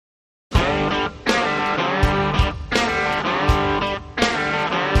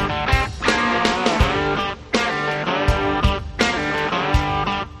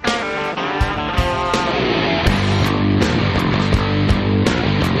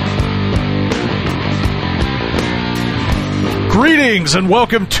Greetings and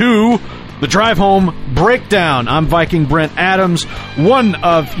welcome to the Drive Home Breakdown. I'm Viking Brent Adams, one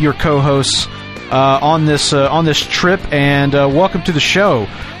of your co-hosts on this trip, and welcome to the show.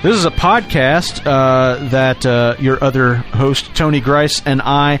 This is a podcast that your other host Tony Grice and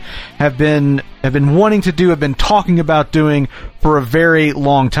I have been wanting to do, have been talking about doing for a very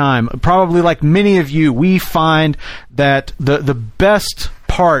long time. Probably like many of you, we find that the best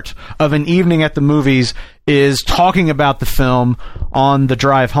part of an evening at the movies is talking about the film on the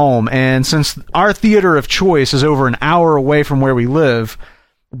drive home. And since our theater of choice is over an hour away from where we live,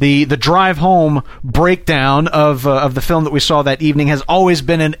 the drive home breakdown of the film that we saw that evening has always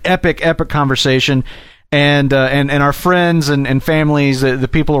been an epic conversation. And our friends and families, the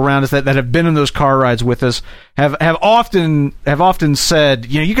people around us that have been in those car rides with us have often said,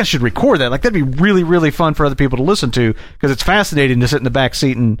 you know, you guys should record that. Like, that'd be really, really fun for other people to listen to, because it's fascinating to sit in the back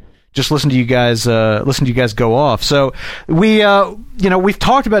seat and just listen to you guys go off. So we've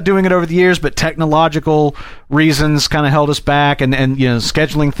talked about doing it over the years, but technological reasons kind of held us back, and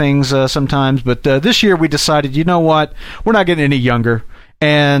scheduling things sometimes. But this year we decided, you know what, we're not getting any younger,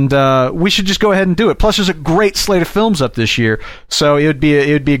 and we should just go ahead and do it. Plus, there's a great slate of films up this year, so it would be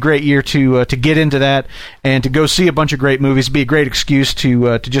a great year to get into that and to go see a bunch of great movies. It'd be a great excuse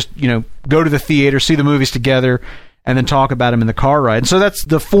to just go to the theater, see the movies together, and then talk about them in the car ride. And so that's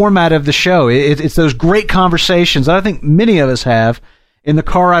the format of the show. It's those great conversations that I think many of us have in the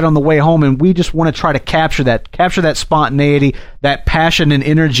car ride on the way home, and we just want to try to capture that spontaneity, that passion and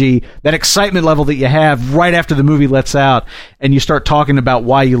energy, that excitement level that you have right after the movie lets out, and you start talking about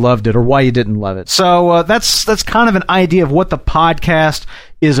why you loved it or why you didn't love it. So that's kind of an idea of what the podcast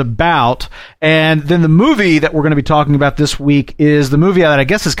is about. And then the movie that we're going to be talking about this week is the movie that I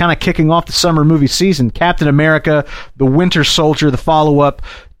guess is kind of kicking off the summer movie season, Captain America, The Winter Soldier, the follow-up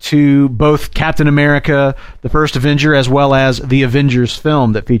to both Captain America, the First Avenger, as well as the Avengers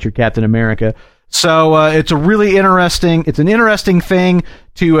film that featured Captain America. So it's an interesting thing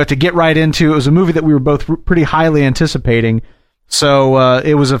to get right into. It was a movie that we were both pretty highly anticipating. So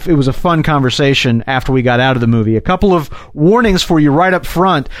it was a fun conversation after we got out of the movie. A couple of warnings for you right up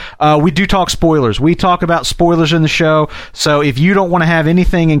front. We do talk spoilers. We talk about spoilers in the show. So if you don't want to have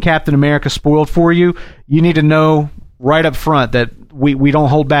anything in Captain America spoiled for you, you need to know right up front that we don't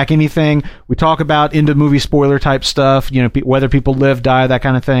hold back anything. We talk about into movie spoiler type stuff, whether people live, die, that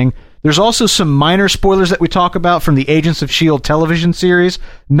kind of thing. There's also some minor spoilers that we talk about from the Agents of S.H.I.E.L.D. television series.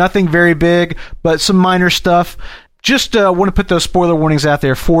 Nothing very big, but some minor stuff. Just want to put those spoiler warnings out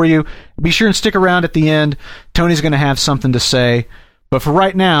there for you. Be sure and stick around at the end. Tony's going to have something to say. But for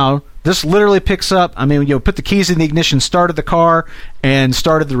right now, this literally picks up. I mean, put the keys in the ignition, started the car, and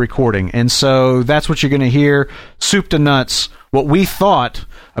started the recording. And so that's what you're going to hear, soup to nuts, what we thought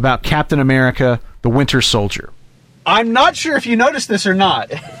about Captain America, The Winter Soldier. I'm not sure if you noticed this or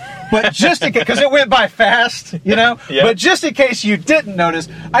not, but just in case, because it went by fast, Yep. But just in case you didn't notice,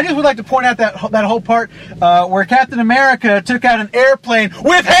 I just would like to point out that whole part where Captain America took out an airplane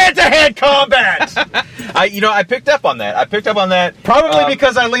with hand-to-hand combat. I picked up on that. Probably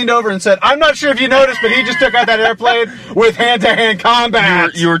because I leaned over and said, I'm not sure if you noticed, but he just took out that airplane with hand-to-hand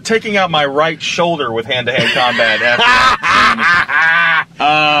combat. You were taking out my right shoulder with hand-to-hand combat.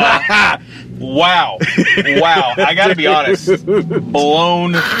 Wow. I got to be honest.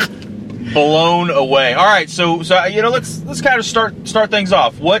 Blown away. All right, so let's kind of start things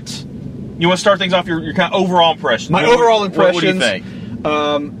off. What you want to start things off? Your kind of overall impression. My overall impressions. What do you think?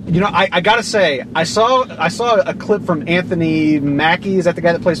 I gotta say, I saw a clip from Anthony Mackie. Is that the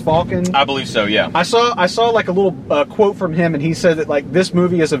guy that plays Falcon? I believe so. Yeah. I saw like a little quote from him, and he said that like this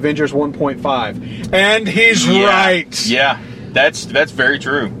movie is Avengers 1.5, and he's right. Yeah. That's very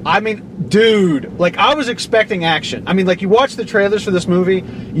true. I mean, dude, like, I was expecting action. I mean, like, you watch the trailers for this movie,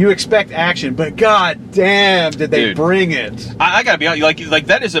 you expect action, but god damn, did they bring it. I gotta be honest, like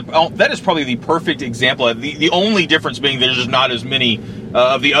that is probably the perfect example of the only difference being there's just not as many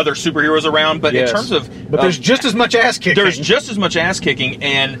of the other superheroes around, but in terms of... But there's just as much ass kicking. There's just as much ass kicking,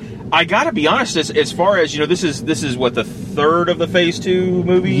 and I gotta be honest, as far as, this is what, the third of the Phase 2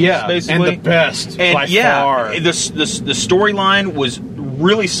 movies, basically? And the best, by far. The storyline was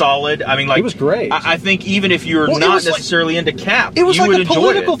really solid. I mean, like... It was great. I think even if you're not necessarily into Cap, it was you like would a enjoy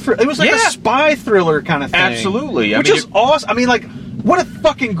political it. It was like a spy thriller kind of thing. Absolutely. Which is awesome. I mean, like, what a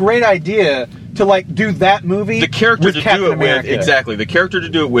fucking great idea to, like, do that movie the character with to Captain do it America. with. Exactly. The character to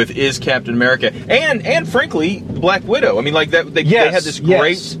do it with is Captain America. And frankly, Black Widow. I mean, like, they had this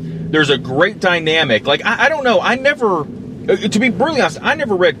great... There's a great dynamic. Like, I don't know. I never... To be brutally honest, I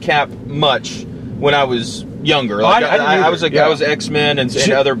never read Cap much when I was younger. Like, I was X-Men and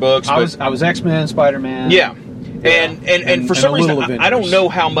other books. I was X-Men, Spider-Man. Yeah. And for some reason, I don't know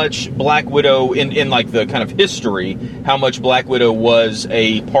how much Black Widow in like the kind of history, how much Black Widow was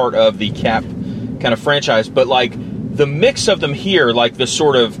a part of the Cap kind of franchise, but like the mix of them here, like the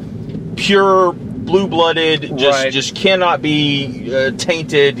sort of pure blue-blooded, just cannot be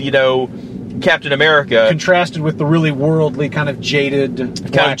tainted, Captain America, contrasted with the really worldly, kind of jaded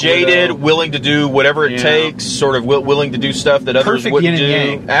Widow. Willing to do whatever it takes, sort of willing to do stuff that others wouldn't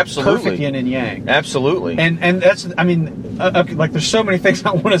do. Absolutely, perfect yin and yang. Absolutely, and that's, I mean, like there's so many things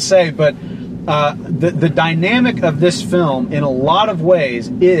I want to say, but the dynamic of this film, in a lot of ways,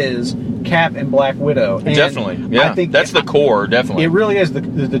 is Cap and Black Widow. And definitely, yeah. I think that's the core. Definitely, it really is.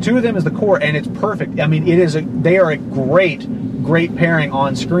 The two of them is the core, and it's perfect. I mean, they are a great pairing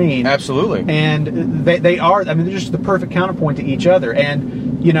on screen. Absolutely. And they are, I mean, they're just the perfect counterpoint to each other.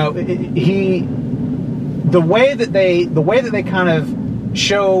 And, the way that they kind of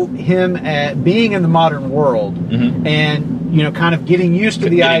show him at being in the modern world, and, kind of getting used to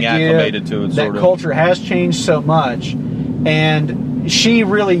the idea to it, that culture has changed so much. And she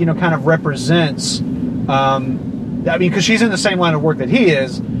really, kind of represents, because she's in the same line of work that he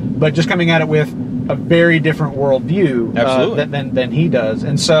is, but just coming at it with a very different worldview than he does.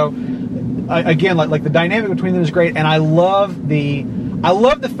 And so, again, like the dynamic between them is great, and I love the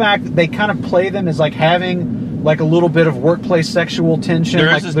fact that they kind of play them as like having like a little bit of workplace sexual tension.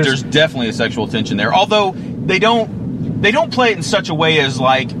 There's definitely a sexual tension there, although they don't play it in such a way as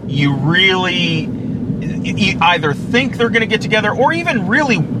like you either think they're going to get together or even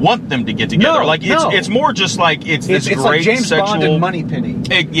really want them to get together. It's more just like it's this great like James sexual Bond and Moneypenny.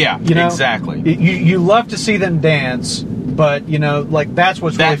 Exactly. You love to see them dance, but like that's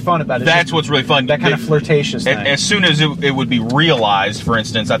what's really fun about it. That's what's really fun. That kind of flirtatious thing. As soon as it would be realized, for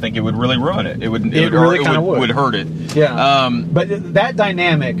instance, I think it would really ruin it. It would hurt it. Yeah. But that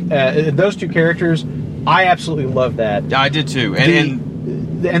dynamic, those two characters, I absolutely love that. I did too.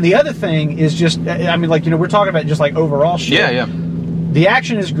 And the other thing is just, I mean, like, we're talking about just like overall shit. Yeah. The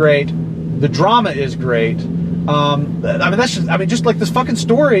action is great. The drama is great. Just like this fucking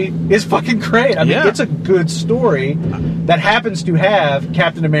story is fucking great. I mean, it's a good story that happens to have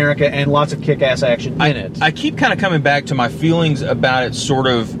Captain America and lots of kick-ass action in it. I keep kind of coming back to my feelings about it. Sort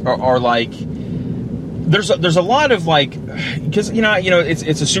of are like, there's a lot of like, because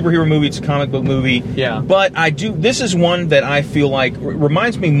it's a superhero movie, it's a comic book movie. Yeah. But this is one that I feel like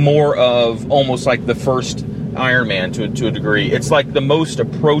reminds me more of almost like the first Iron Man to a degree. It's like the most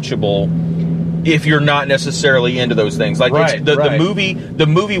approachable if you're not necessarily into those things. Like the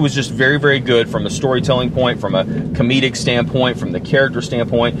movie was just very, very good from a storytelling point, from a comedic standpoint, from the character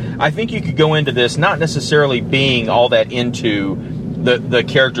standpoint. I think you could go into this not necessarily being all that into the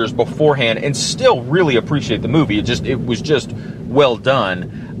characters beforehand and still really appreciate the movie. It was just well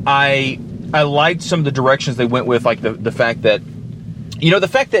done. I liked some of the directions they went with, like the fact that you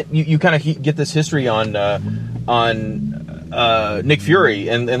kind of get this history on Nick Fury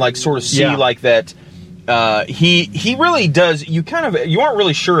and like sort of see like that he really does. You aren't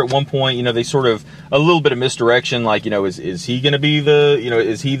really sure at one point. They sort of a little bit of misdirection. Like is he going to be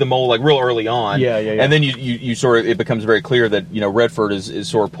is he the mole? Like real early on. Yeah. And then you sort of, it becomes very clear that Redford is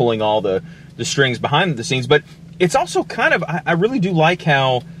sort of pulling all the strings behind the scenes. But it's also kind of, I really do like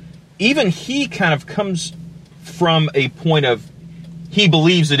how even he kind of comes from a point of, he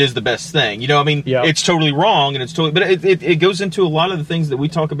believes it is the best thing. It's totally wrong, and it's totally. But it goes into a lot of the things that we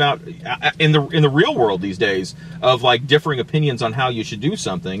talk about in the real world these days of like differing opinions on how you should do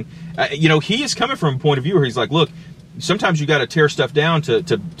something. He is coming from a point of view where he's like, look, sometimes you got to tear stuff down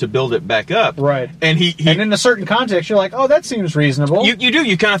to build it back up. Right. And and in a certain context, you're like, oh, that seems reasonable. You do.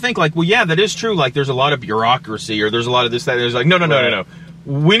 You kind of think like, well, yeah, that is true. Like, there's a lot of bureaucracy, or there's a lot of this, that. There's like, no.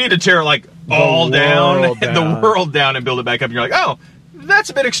 We need to tear it like all down, the world down, and build it back up. And you're like, oh, that's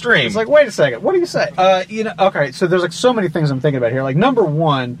a bit extreme. It's like, wait a second, what do you say? Okay, so there's like so many things I'm thinking about here. Like, number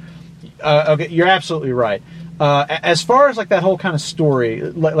one, okay, you're absolutely right. As far as like that whole kind of story,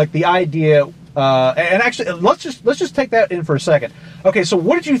 like the idea, and actually, let's just take that in for a second. Okay, so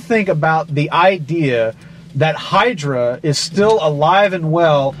what did you think about the idea that Hydra is still alive and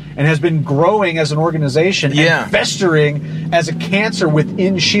well and has been growing as an organization and festering as a cancer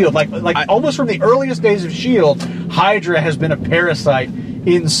within S.H.I.E.L.D.? Like almost from the earliest days of S.H.I.E.L.D., Hydra has been a parasite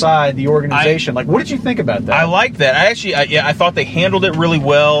inside the organization. What did you think about that? I like that. I thought they handled it really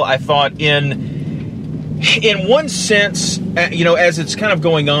well. I thought in one sense, as it's kind of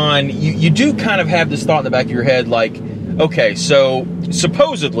going on, you do kind of have this thought in the back of your head, like, okay, so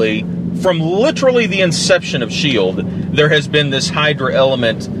supposedly from literally the inception of S.H.I.E.L.D., there has been this Hydra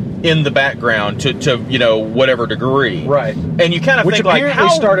element in the background to whatever degree. Right. And you kind of think like how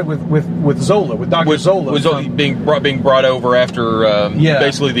started with Zola, with Dr. Zola. With being brought over after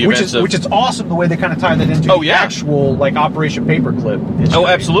basically the events which is awesome the way they kind of tie that into the actual like Operation Paperclip history. Oh,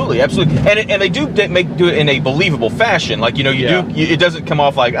 absolutely. And they do it in a believable fashion. Like, it doesn't come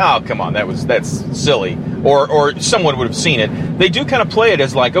off like, oh, come on, that's silly. Or someone would have seen it. They do kind of play it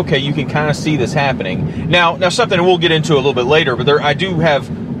as like, okay, you can kind of see this happening. Now something we'll get into a little bit later, but I do have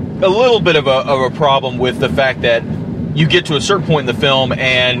a little bit of a problem with the fact that you get to a certain point in the film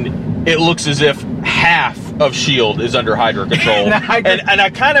and it looks as if half of S.H.I.E.L.D. is under Hydra control. and I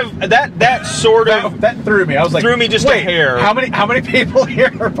kind of that sort of that threw me. I was like, threw me just a hair. How many people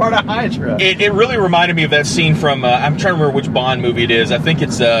here are part of Hydra? It really reminded me of that scene from I'm trying to remember which Bond movie it is. I think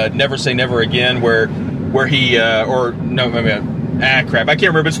it's Never Say Never Again, where he crap, I can't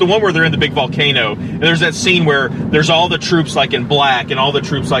remember. It's the one where they're in the big volcano, and there's that scene where there's all the troops like in black and all the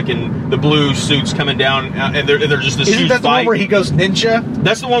troops like in the blue suits coming down, and they're just this huge fight. Isn't that the one where he goes ninja?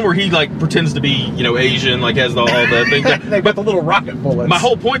 That's the one where he like pretends to be Asian, like has all the things. They got the little rocket bullets. My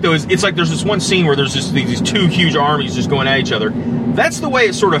whole point though is it's like there's this one scene where there's just these two huge armies just going at each other. That's the way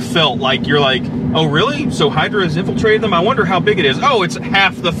it sort of felt. Like you're like, oh really? So Hydra has infiltrated them? I wonder how big it is. Oh, it's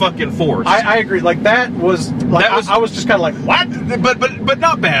half the fucking force. I agree. Like that was like I was just kind of like, what? But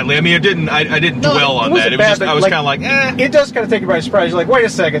not badly. I mean, I didn't dwell on that. It was just I was kind of like, eh. It does kind of take you by surprise. You're like, wait a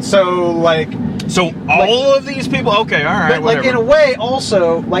second. So all of these people? Okay, all right. But like in a way,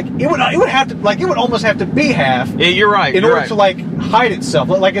 also like it would almost have to be half. Yeah, you're right. In order to like hide itself,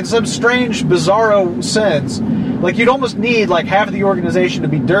 like in some strange, bizarro sense. Like you'd almost need like half of the organization to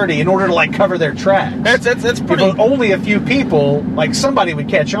be dirty in order to like cover their tracks. That's pretty. If only a few people, like somebody would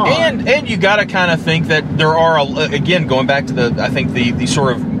catch on. And you got to kind of think that there are again going back to the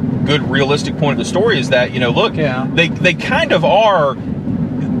sort of good realistic point of the story is that they kind of are.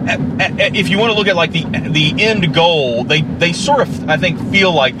 If you want to look at like the end goal, they sort of I think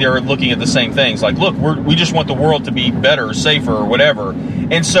feel like they're looking at the same things. Like, look, we just want the world to be better, safer, or whatever.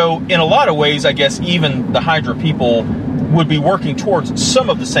 And so, in a lot of ways, I guess even the Hydra people would be working towards some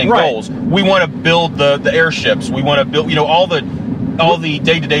of the same goals. We want to build the airships. We want to build all the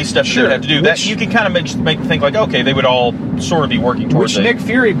day-to-day stuff they have to do. That you can kind of make think like, okay, they would all sort of be working towards Which Nick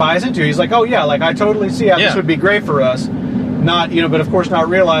Fury buys into. He's like, oh yeah, like I totally see how this would be great for us. Not, but of course not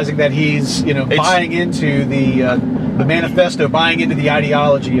realizing that he's, buying into the manifesto, buying into the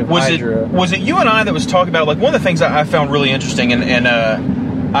ideology of Hydra. Was it you and I that was talking about, like, one of the things I found really interesting, and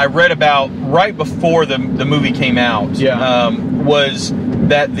I read about right before the movie came out, was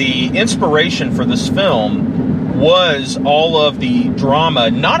that the inspiration for this film was all of the drama,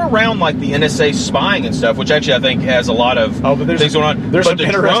 not around like the NSA spying and stuff, which actually I think has a lot of things going on. There's some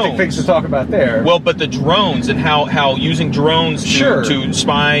interesting things to talk about there. Well, but the drones and how using drones to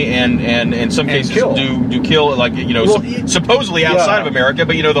spy and in some cases do kill, like supposedly outside of America,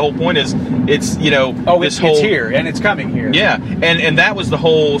 but the whole point is it's it's here and it's coming here. Yeah, and that was the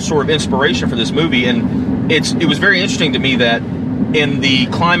whole sort of inspiration for this movie, and it was very interesting to me that in the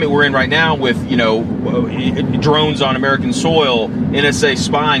climate we're in right now with, drones on American soil, NSA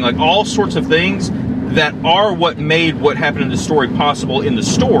spying, like all sorts of things that are what made what happened in the story possible in the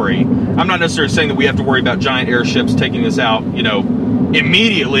story. I'm not necessarily saying that we have to worry about giant airships taking us out,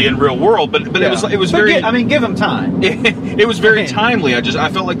 immediately in real world, but it was very. Give them time. It was very timely. I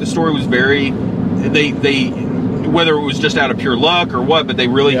felt like the story was very. They whether it was just out of pure luck or what, but they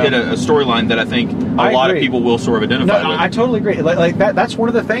really hit a storyline that I think a lot of people will sort of identify with. I totally agree. Like that's one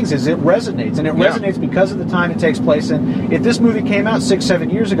of the things is it resonates, and it resonates because of the time it takes place in. If this movie came out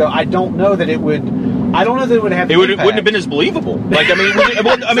 6-7 years ago, I don't know that it would. I don't know that it would have. It wouldn't have been as believable. Like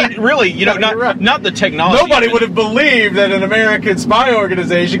really, not the technology. Nobody would have believed that an American spy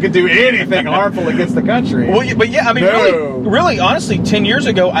organization could do anything harmful against the country. Well, but really, honestly, 10 years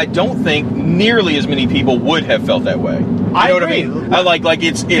ago, I don't think nearly as many people would have felt that way. I agree. What I mean?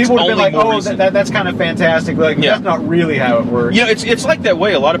 It's people only been like, more recent. That's kind of fantastic. Like that's not really how it works. It's like that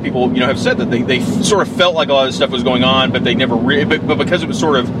way. A lot of people, have said that they sort of felt like a lot of this stuff was going on, but they never really. But because it was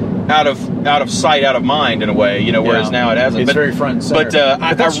sort of out of sight, out of mind in a way, whereas now it hasn't. It's very front and center. But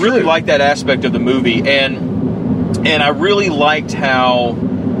I really liked that aspect of the movie, and I really liked how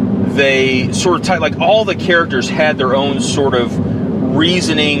they sort of like all the characters had their own sort of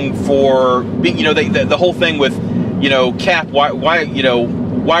reasoning for being, the whole thing with, Cap, why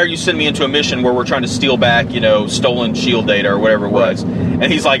are you sending me into a mission where we're trying to steal back, stolen S.H.I.E.L.D. data or whatever it was? Right.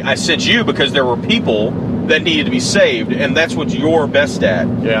 And he's like, I sent you because there were people that needed to be saved, and that's what you're best at.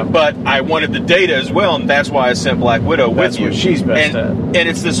 Yeah. But I wanted the data as well, and that's why I sent Black Widow with you. That's what she's best at. And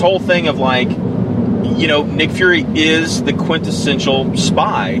it's this whole thing of like, Nick Fury is the quintessential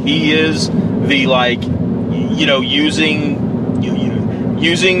spy. He is the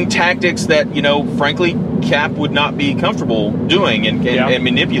using tactics that frankly Cap would not be comfortable doing and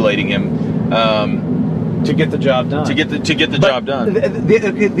manipulating him. To get the job done. To get the job done.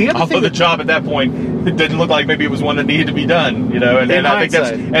 The other Although the job at that point, it didn't look like maybe it was one that needed to be done, and I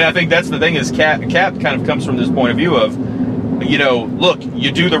think that's the thing is Cap kind of comes from this point of view of, look,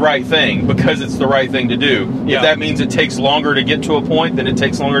 you do the right thing because it's the right thing to do. Yeah. If that means it takes longer to get to a point, then it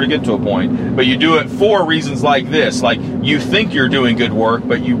takes longer to get to a point. But you do it for reasons like this, like you think you're doing good work,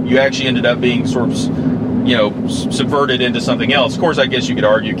 but you actually ended up being sort of, subverted into something else. Of course, I guess you could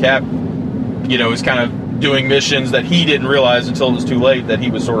argue Cap, is kind of doing missions that he didn't realize until it was too late that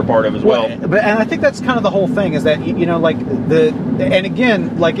he was sort of part of as well. And I think that's kind of the whole thing is that, and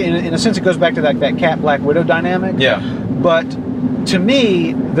again, like in a sense it goes back to that Cap Black Widow dynamic. Yeah. But to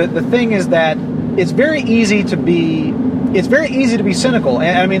me, the thing is that it's very easy to be cynical.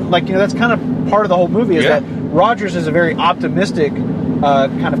 And I mean, that's kind of part of the whole movie is that Rogers is a very optimistic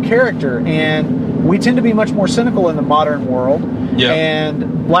kind of character, and we tend to be much more cynical in the modern world. Yeah.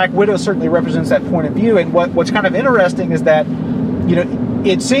 And Black Widow certainly represents that point of view. And what's kind of interesting is that,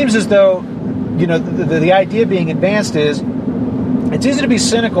 it seems as though, the idea being advanced is it's easy to be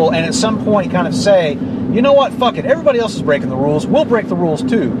cynical and at some point kind of say, you know what, fuck it, everybody else is breaking the rules, we'll break the rules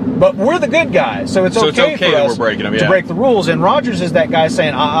too. But we're the good guys, so it's okay for us to break the rules. And Rogers is that guy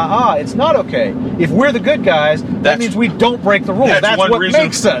saying, it's not okay. If we're the good guys, that means we don't break the rules. That's what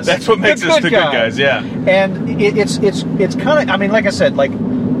makes us. That's what makes us the good guys, yeah. And it's kind of, I mean, like I said, like,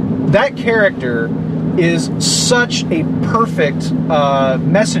 that character is such a perfect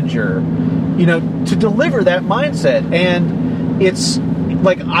messenger, to deliver that mindset. And it's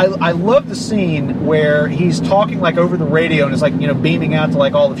like, I love the scene where he's talking like over the radio and it's like, beaming out to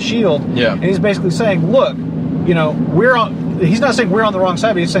like all of S.H.I.E.L.D. Yeah. And he's basically saying, look, he's not saying we're on the wrong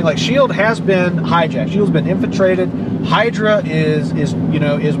side, but he's saying like S.H.I.E.L.D. has been hijacked. S.H.I.E.L.D.'s been infiltrated. Hydra is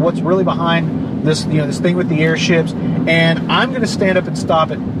what's really behind this, this thing with the airships. And I'm going to stand up and stop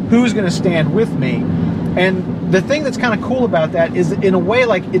it. Who's going to stand with me? And the thing that's kind of cool about that is, in a way,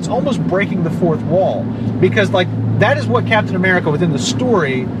 like, it's almost breaking the fourth wall. Because, like, that is what Captain America within the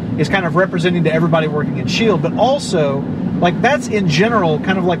story is kind of representing to everybody working in S.H.I.E.L.D. But also, like, that's in general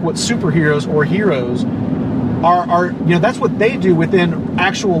kind of like what superheroes or heroes are that's what they do within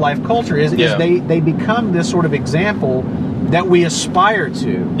actual life culture is they become this sort of example that we aspire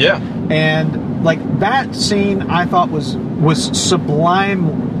to. Yeah. And, like, that scene I thought was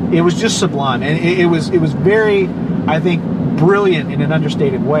sublime. It was just sublime, and it was very, I think, brilliant in an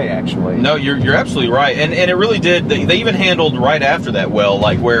understated way. Actually, no, you're absolutely right, and it really did. They even handled right after that well,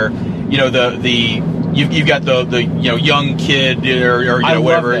 like where you've got the young kid or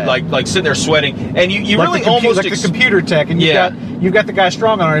whatever, like sitting there sweating, and you like really almost the computer tech, and you've got the guy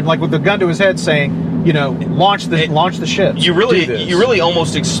strong on it, like with the gun to his head, saying, launch the ship. You really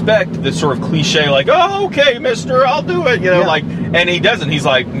almost expect this sort of cliche, like, oh, okay, mister, I'll do it, and he doesn't. He's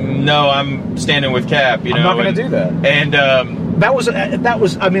like, no, I'm standing with Cap, I'm not going to do that. And that was,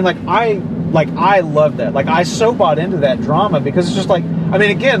 I mean, I loved that. Like, I so bought into that drama because it's just like, I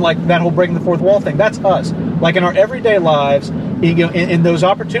mean, again, like that whole breaking the fourth wall thing, that's us. Like, in our everyday lives, in those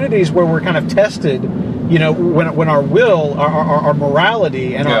opportunities where we're kind of tested, when our will, our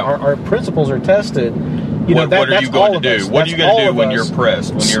morality, and our principles are tested, what are you going to do? What are you going to do when you're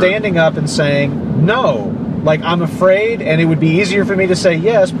pressed? When standing up and saying no. Like, I'm afraid, and it would be easier for me to say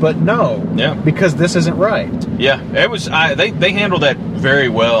yes, but no. Yeah. Because this isn't right. Yeah, it was. They handled that very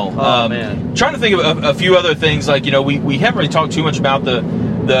well. Oh, man. Trying to think of a few other things, like, we haven't really talked too much about the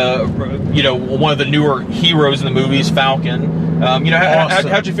one of the newer heroes in the movies, Falcon.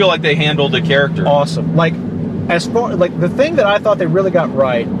 Awesome. How'd you feel like they handled the character? Awesome. Like, as far, like, the thing that I thought they really got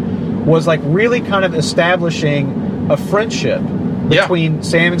right was, like, really kind of establishing a friendship between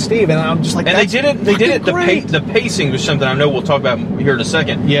Sam and Steve, and I'm just like, and they did it. Great. The pacing was something I know we'll talk about here in a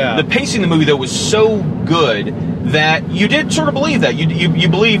second. Yeah, the pacing of the movie though was so good that you did sort of believe that you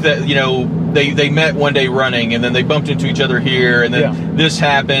believe that they met one day running, and then they bumped into each other here, and then this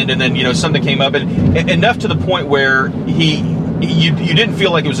happened, and then something came up, and enough to the point where you didn't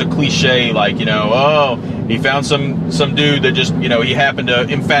feel like it was a cliche, like, he found some dude that just, he happened to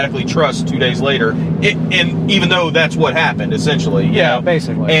emphatically trust 2 days later. And even though that's what happened, essentially.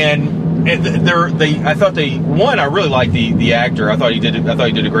 Basically. And I really liked the actor. I thought he did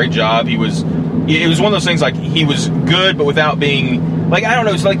a great job. It was one of those things, like, he was good, but without being, like, I don't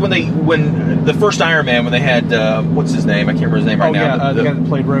know, it's like when the first Iron Man, when they had, what's his name? I can't remember his name right now. The guy that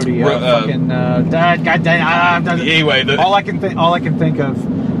played Rhodey. Anyway, all I can think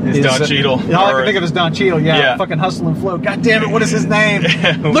of is Don Cheadle. All I can think of is Don Cheadle. Yeah, fucking Hustle and Flow. God damn it, what is his name?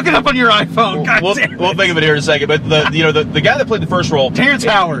 Look it up on your iPhone. We'll think of it here in a second. But the guy that played the first role, Terrence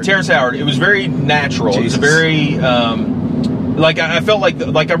Howard. It was very natural. Jesus. It was very I felt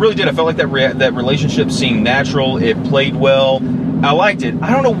like I really did. I felt like that relationship seemed natural. It played well. I liked it.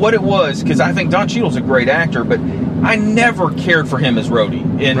 I don't know what it was, because I think Don Cheadle's a great actor, but I never cared for him as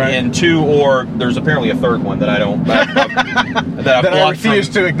Rhodey in 2, or there's apparently a third one that I don't that I refuse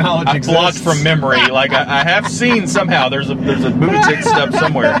to acknowledge. I blocked from memory. Like I have seen somehow. There's a movie tick stub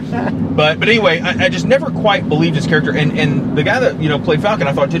somewhere. But anyway, I just never quite believed his character, and the guy that played Falcon,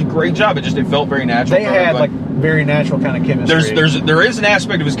 I thought did a great job. It felt very natural. They had like very natural kind of chemistry. There is an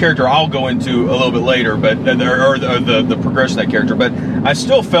aspect of his character I'll go into a little bit later, but or the progression of that character. But I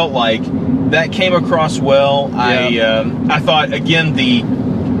still felt like that came across well. Yeah. I thought, again, they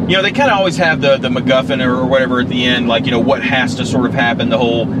kind of always have the MacGuffin or whatever at the end, like, what has to sort of happen, the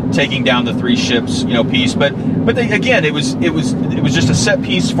whole taking down the 3 ships, piece. But again, it was just a set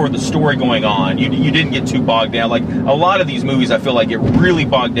piece for the story going on. You didn't get too bogged down. Like a lot of these movies, I feel like get really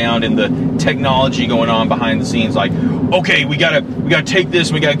bogged down in the technology going on behind the scenes. Like, okay, we gotta take this,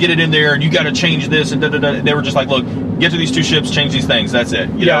 and we gotta get it in there, and you gotta change this, and they were just like, look, get to these 2 ships, change these things. That's it.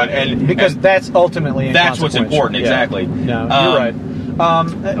 Because that's ultimately that's what's important. Exactly. No, you're right.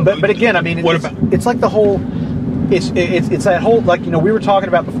 But again, I mean, it's like the whole, it's that whole, like, we were talking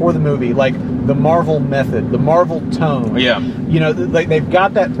about before the movie, like the Marvel method, the Marvel tone. Yeah. They've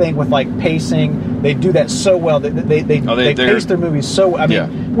got that thing with like pacing. They do that so well. They pace their movies so. I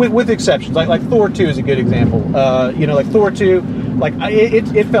mean, with exceptions, like Thor 2 is a good example. Like Thor 2. Like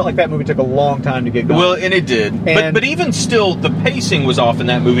it felt like that movie took a long time to get going. Well, and it did. But even still, the pacing was off in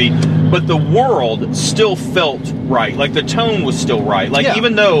that movie. But the world still felt right. Like the tone was still right. Like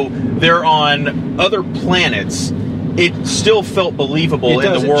even though they're on other planets, it still felt believable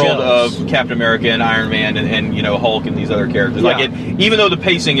in the world of Captain America and Iron Man and Hulk and these other characters. Yeah. Like even though the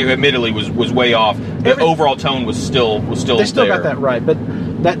pacing, admittedly, was way off, the overall tone was still they still got that right. But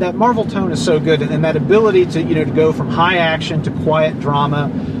that Marvel tone is so good, and that ability to to go from high action to quiet drama,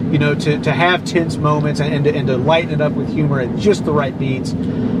 to have tense moments and to lighten it up with humor at just the right beats.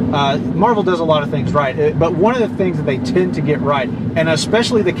 Marvel does a lot of things right, but one of the things that they tend to get right, and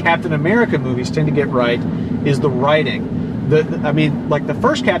especially the Captain America movies tend to get right, is the writing. Like the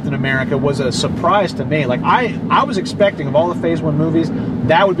first Captain America was a surprise to me. Like I was expecting, of all the Phase 1 movies,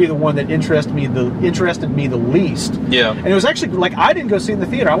 that would be the one that interested me the least. Yeah. And it was actually like I didn't go see it in the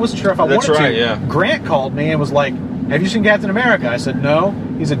theater. I wasn't sure if I wanted to. Yeah. Grant called me and was like, "Have you seen Captain America?" I said, "No."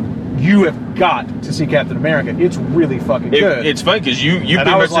 He said, "You have got to see Captain America. It's really fucking good." It's funny because you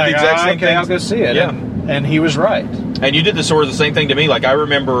pretty much said the exact same thing. Okay, I'll go see it. Yeah. And he was right. And you did the same thing to me. Like I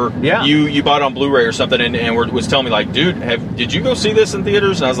remember, you bought it on Blu-ray or something, and was telling me like, "Dude, did you go see this in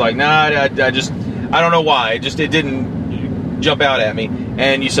theaters?" And I was like, "Nah, I don't know why. It didn't jump out at me."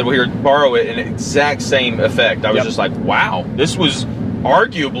 And you said, "Well, here, borrow it," and exact same effect. I was just like, "Wow, this was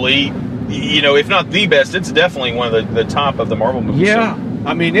arguably, if not the best, it's definitely one of the top of the Marvel movies." Yeah,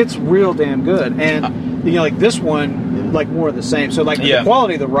 I mean, it's real damn good, and like this one, like more of the same. So like the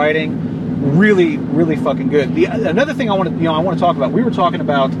quality of the writing. Really, really fucking good. Another thing I want to talk about. We were talking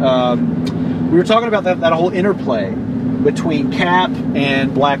about that whole interplay between Cap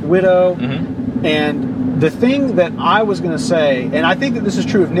and Black Widow, and the thing that I was going to say, and I think that this is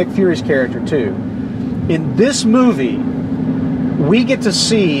true of Nick Fury's character too. In this movie, we get to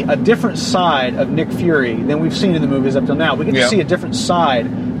see a different side of Nick Fury than we've seen in the movies up till now. We get to see a different side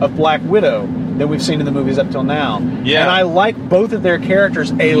of Black Widow than we've seen in the movies up till now. Yeah. And I like both of their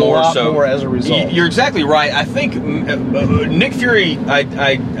characters a lot more as a result. You're exactly right. I think Nick Fury,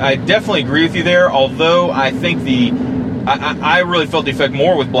 I definitely agree with you there, although I think I really felt the effect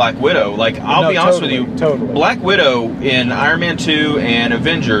more with Black Widow. Like, I'll be honest with you, Black Widow in Iron Man 2 and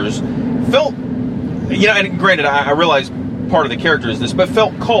Avengers felt, and granted, I realize part of the character is this, but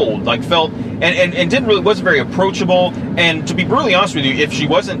felt cold, like and wasn't very approachable. And to be brutally honest with you, if she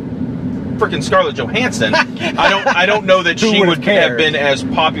wasn't freaking Scarlett Johansson, I don't know that she would have been as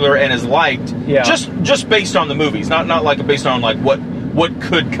popular and as liked. Yeah. Just based on the movies, not like based on like what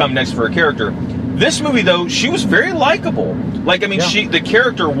could come next for a character. This movie though, she was very likable. Like, I mean, the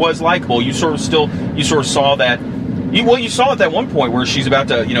character was likable. You sort of saw that. You saw at that one point where she's about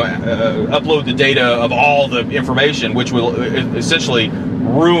to, upload the data of all the information, which will essentially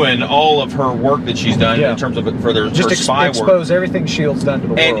ruin all of her work that she's done in terms of her spy work. Expose everything S.H.I.E.L.D''s done to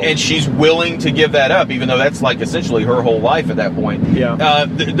the world. And she's willing to give that up, even though that's like essentially her whole life at that point. Yeah.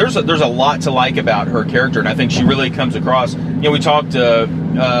 There's a lot to like about her character, and I think she really comes across. We talked,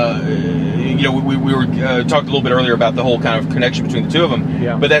 you know, we were talked a little bit earlier about the whole kind of connection between the two of them.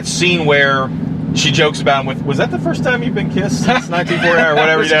 Yeah. But that scene where she jokes about him with, was that the first time you've been kissed since 1949 or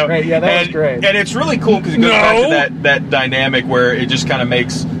whatever, you know? Great. Yeah, that was great. And it's really cool because it goes back to that dynamic where it just kind of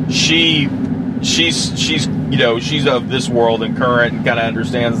makes she's you know, she's of this world and current and kind of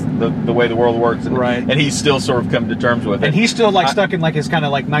understands the way the world works, and he's still sort of come to terms with it. And he's still like stuck in like his kind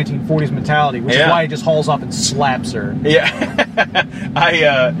of like 1940s mentality, which is why he just hauls off and slaps her.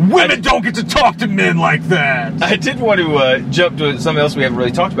 Yeah. Women don't get to talk to men like that. I did want to jump to something else we haven't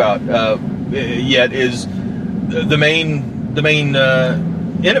really talked about yet, is the main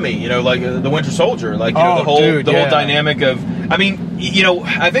enemy, you know, like the Winter Soldier, like, you know, the whole dynamic of, I mean, you know,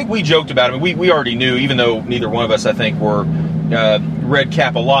 I think we joked about it. I mean, we already knew, even though neither one of us, I think, were read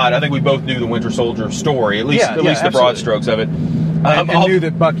Cap a lot. I think we both knew the Winter Soldier story, at least the broad strokes of it. And knew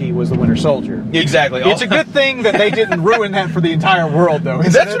that Bucky was the Winter Soldier. Exactly. It's a good thing that they didn't ruin that for the entire world, though.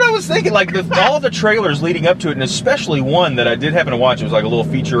 That's what I was thinking. Like all the trailers leading up to it, and especially one that I did happen to watch. It was like a little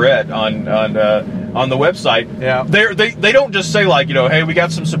featurette on the website. Yeah. They don't just say like, you know, hey, we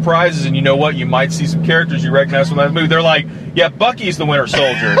got some surprises, and you know what, you might see some characters you recognize from that movie. They're like, yeah, Bucky's the Winter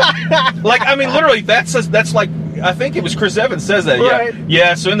Soldier. Like, I mean, literally, that's like, I think it was Chris Evans says that. Right.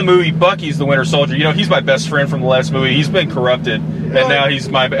 Yeah. So in the movie, Bucky's the Winter Soldier. You know, he's my best friend from the last movie. He's been corrupted, and now he's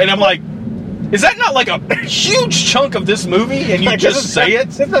my. And I'm like, is that not like a huge chunk of this movie? And you just say it?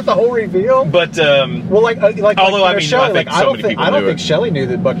 Isn't that the whole reveal? But well, although I mean, Shelley, I don't think Shelley knew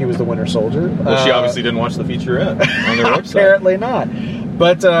that Bucky was the Winter Soldier. Well, she obviously didn't watch the featurette on their website. Apparently not.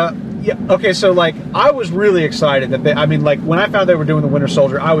 But yeah, okay. So like, I was really excited that I mean, like when I found they were doing the Winter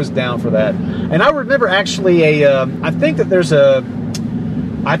Soldier, I was down for that. And I remember actually I think this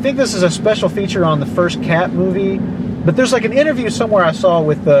is a special feature on the first Cap movie. But there's like an interview somewhere I saw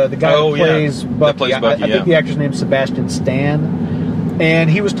with the guy who plays Bucky. I think the actor's name's Sebastian Stan, and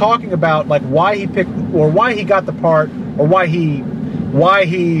he was talking about like why he picked or why he got the part or why he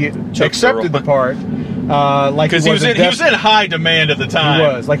accepted the part. Like because he was in high demand at the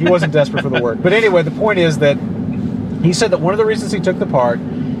time. He wasn't desperate for the work. But anyway, the point is that he said that one of the reasons he took the part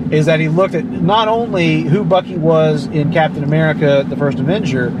is that he looked at not only who Bucky was in Captain America: The First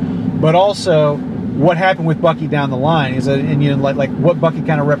Avenger, but also what happened with Bucky down the line. Is that, and you know, like what Bucky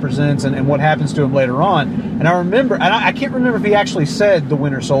kind of represents and what happens to him later on. And I remember, and I can't remember if he actually said the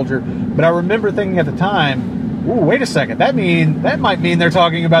Winter Soldier, but I remember thinking at the time, ooh, wait a second, that might mean they're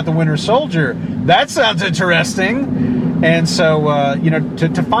talking about the Winter Soldier. That sounds interesting. And so you know,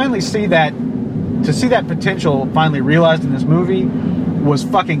 to finally see that potential finally realized in this movie was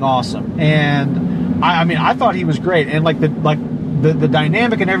fucking awesome. And I mean, I thought he was great, and the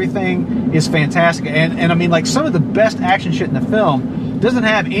dynamic and everything is fantastic. And I mean, like, some of the best action shit in the film doesn't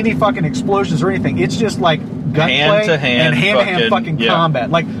have any fucking explosions or anything. It's just like gunplay and hand-to-hand fucking combat.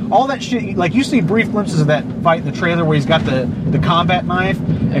 Like, all that shit, like, you see brief glimpses of that fight in the trailer where he's got the combat knife,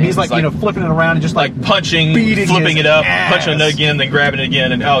 and he's like, you know, flipping it around and just like punching, flipping it up, punching it again, then grabbing it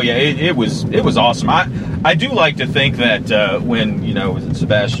again, and it was awesome. I do like to think that when, you know,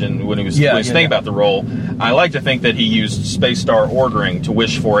 Sebastian, when he was thinking about the role, I like to think that he used Space Star ordering to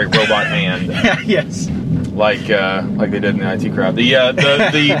wish for a robot hand. Yes. Like they did in the IT crowd.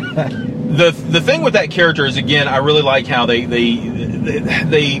 The thing with that character is, again, I really like how they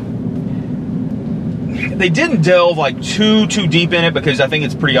didn't delve like too deep in it, because I think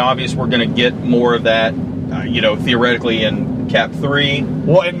it's pretty obvious we're going to get more of that, you know, theoretically in Cap 3.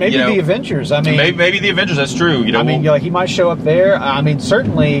 Well, and maybe the Avengers. I mean, maybe the Avengers. That's true. You know, I mean, he might show up there. I mean,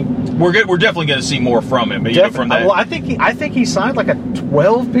 certainly we're definitely going to see more from him. From that. Well, I think he signed like a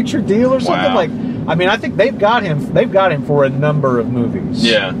 12-picture deal or something. Wow. Like, I mean, I think they've got him for a number of movies.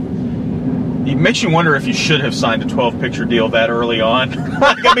 Yeah. It makes you wonder if you should have signed a 12-picture deal that early on.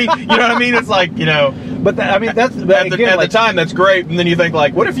 I mean, you know what I mean? It's like, you know, but I mean, that's at the time that's great, and then you think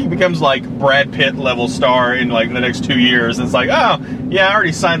like, what if he becomes like Brad Pitt level star in like the next 2 years? And it's like, oh yeah, I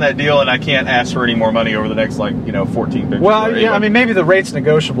already signed that deal, and I can't ask for any more money over the next 14 pictures. Well, yeah, anyway. I mean, maybe the rate's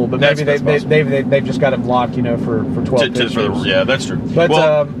negotiable, but maybe they've just got him locked, you know, for 12 pictures. Yeah, that's true. But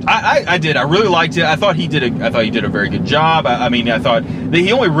I really liked it. I thought he did a very good job. I mean, I thought that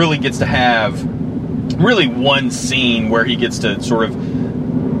he only really gets to have really one scene where he gets to sort of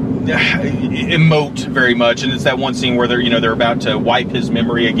emote very much, and it's that one scene where they're about to wipe his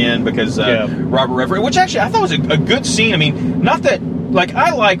memory again because Robert Redford, which actually I thought was a good scene. I mean, not that, like,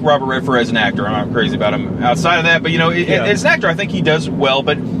 I like Robert Redford as an actor. I'm not crazy about him outside of that, but, you know, as an actor, I think he does well.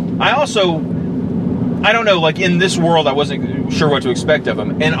 But I also, I don't know, like, in this world, I wasn't sure what to expect of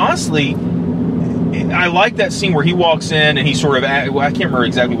him. And honestly, I like that scene where he walks in and he sort of, I can't remember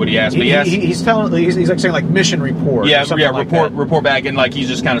exactly what he asked, but he's like saying like mission report. Yeah, report back, and like he's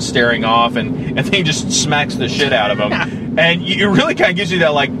just kind of staring off, and then he just smacks the shit out of him, and it really kind of gives you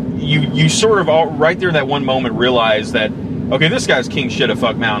that like you sort of right there in that one moment realize that, okay, this guy's king shit of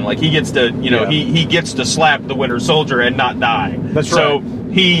fuck mountain. Like he gets to, he gets to slap the Winter Soldier and not die. That's right. So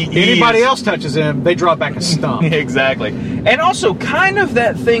anybody else touches him, they draw back a stump. Exactly. And also kind of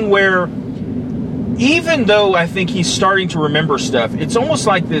that thing where, even though I think he's starting to remember stuff, it's almost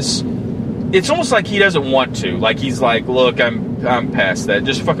like this. It's almost like he doesn't want to. Like he's like, look, I'm past that.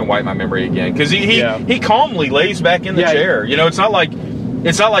 Just fucking wipe my memory again. Because he calmly lays back in the chair.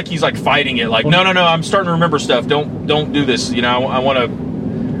 It's not like he's like fighting it. Like no, I'm starting to remember stuff. Don't do this. I want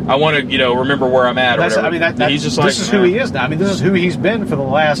to remember where I'm at. Or whatever. I mean, he's just like, this is who he is now. I mean, this is who he's been for the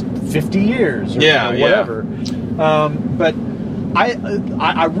last 50 years. Or, whatever. But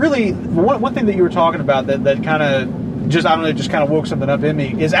I really, one thing that you were talking about that kind of just kind of woke something up in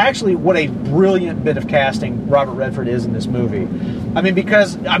me is actually what a brilliant bit of casting Robert Redford is in this movie. I mean,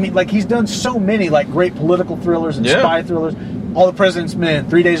 because like he's done so many like great political thrillers and spy thrillers. All the President's Men,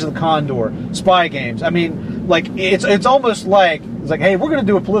 3 Days of the Condor, Spy Games. I mean, like it's almost like it's like, hey, we're going to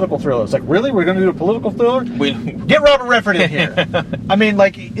do a political thriller. It's like, really, we're going to do a political thriller? Get Robert Redford in here. I mean,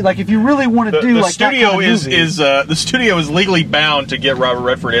 like if you really want to do the like studio that kind of movie, the studio is legally bound to get Robert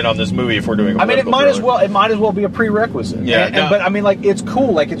Redford in on this movie if we're doing a political thriller. It might as well be a prerequisite. Yeah, but I mean, like it's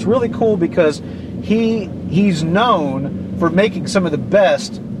cool. Like it's really cool because he's known for making some of the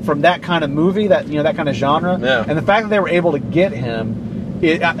best from that kind of movie, that that kind of genre. Yeah. And the fact that they were able to get him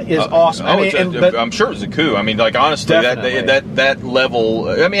is awesome. I'm sure it was a coup. I mean, like honestly, that level.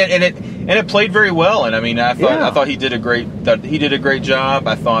 I mean, and it played very well. And I mean, I thought he did a great job.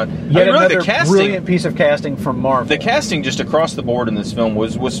 I thought another the casting, brilliant piece of casting from Marvel. The casting just across the board in this film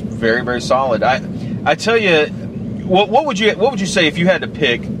was very, very solid. I tell you, what would you say if you had to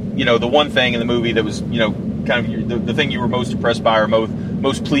pick the one thing in the movie that was kind of the thing you were most impressed by or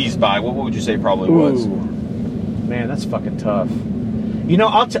most pleased by? What would you say probably was? Man, that's fucking tough.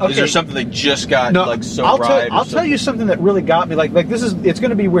 Is there something that just got I'll tell you something that really got me. Like it's going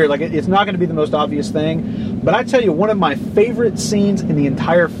to be weird. Like it's not going to be the most obvious thing, but I tell you, one of my favorite scenes in the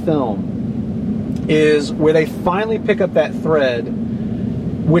entire film is where they finally pick up that thread,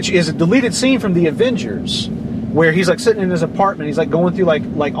 which is a deleted scene from The Avengers, where he's like sitting in his apartment. He's like going through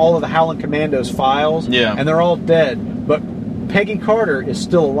like all of the Howling Commandos files, and they're all dead, but Peggy Carter is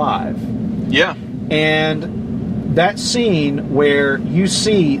still alive. Yeah, and that scene where you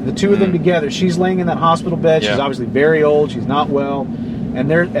see the two of them together, she's laying in that hospital bed. She's obviously very old. She's not well, and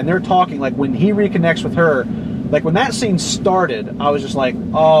they're talking. Like when he reconnects with her, like when that scene started, I was just like,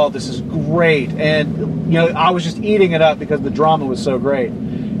 oh, this is great, and I was just eating it up because the drama was so great.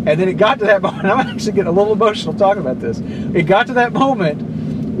 And then it got to that moment. I'm actually getting a little emotional talking about this. It got to that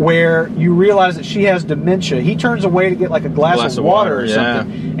moment where you realize that she has dementia. He turns away to get like a glass of water or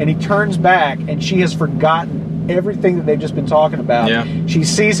something, and he turns back, and she has forgotten everything that they've just been talking about. She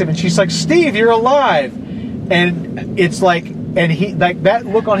sees him and she's like, Steve, you're alive. And it's like, and he like that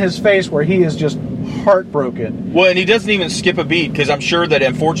look on his face where he is just heartbroken. Well, and he doesn't even skip a beat, because I'm sure that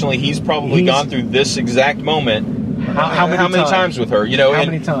unfortunately he's probably gone through this exact moment how many times with her, how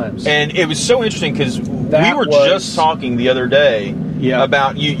many times. And it was so interesting because we were just talking the other day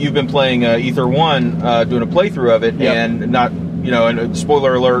about you've been playing Ether 1, doing a playthrough of it, and not and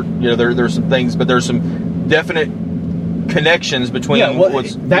spoiler alert, there's some things, but there's some definite connections between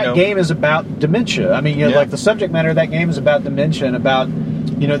that game is about dementia. I mean, like the subject matter of that game is about dementia and about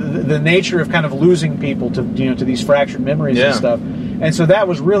the nature of kind of losing people to to these fractured memories and stuff. And so that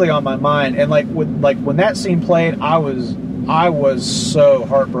was really on my mind. And when that scene played, I was so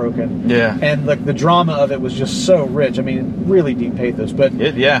heartbroken. Yeah. And like the drama of it was just so rich. I mean, really deep pathos. But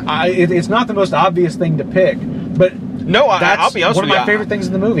it's not the most obvious thing to pick. But no, I'll be honest with you. One of my favorite things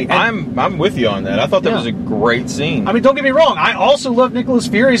in the movie. And I'm with you on that. I thought that was a great scene. I mean, don't get me wrong. I also love Nicolas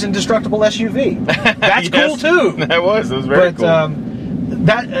Fury's Indestructible SUV. That's cool too. That was very cool.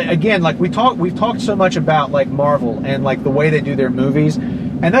 That again, like we've talked so much about like Marvel and like the way they do their movies,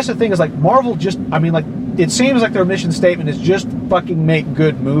 and that's the thing is like Marvel it seems like their mission statement is just fucking make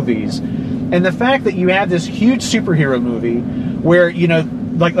good movies, and the fact that you have this huge superhero movie where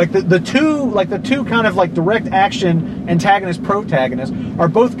like the two kind of like direct action antagonist protagonists are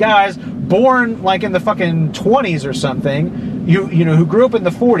both guys born like in the fucking 20s or something, who grew up in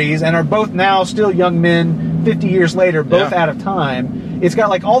the 40s and are both now still young men 50 years later, both out of time. It's got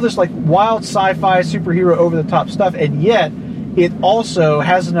like all this like wild sci-fi superhero over the top stuff, and yet it also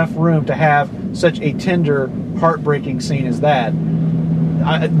has enough room to have such a tender, heartbreaking scene as that.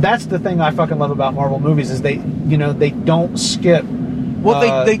 that's the thing I fucking love about Marvel movies is they don't skip.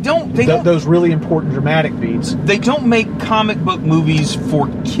 Well, they don't those really important dramatic beats. They don't make comic book movies for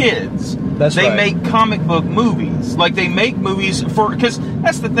kids. They make comic book movies. Like, they make movies because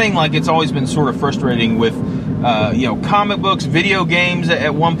that's the thing. Like, it's always been sort of frustrating with comic books, video games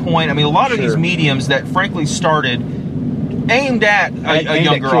at one point. I mean, a lot of these mediums that frankly started aimed at a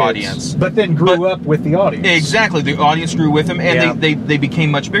younger audience, but then grew up with the audience. Exactly, the audience grew with them, and they became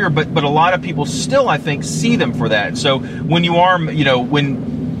much bigger. But a lot of people still, I think, see them for that. So when you are,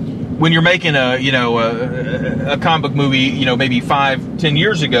 when you're making a comic book movie, maybe 5-10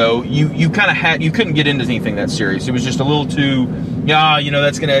 years ago, you kind of you couldn't get into anything that serious. It was just a little too,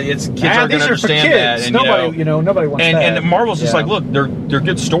 that's kids are going to understand that. And, nobody wants that. And Marvel's just like, look, they're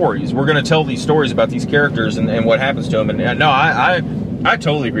good stories. We're going to tell these stories about these characters and what happens to them. And no, I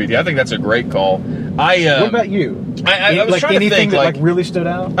totally agree with you. I think that's a great call. What about you? I was trying to think, that really stood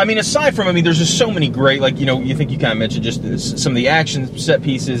out. I mean, aside from, there's just so many great, you think you kind of mentioned just some of the action set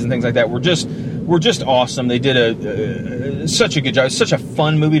pieces and things like that were just awesome. They did such a good job. It's such a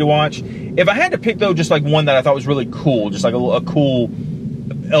fun movie to watch. If I had to pick though, just like one that I thought was really cool, just like a cool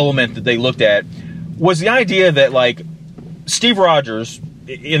element that they looked at, was the idea that like Steve Rogers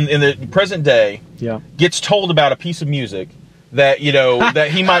in the present day gets told about a piece of music that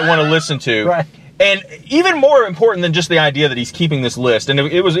that he might want to listen to. Right. And even more important than just the idea that he's keeping this list, and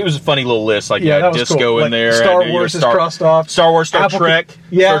it was a funny little list, like disco cool. in there, Star Wars is crossed off. Star Wars, Star Trek,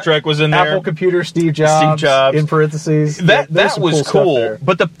 Star Trek was in there. Apple Computer, Steve Jobs in parentheses. That was cool.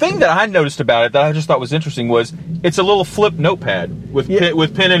 But the thing that I noticed about it that I just thought was interesting was it's a little flip notepad with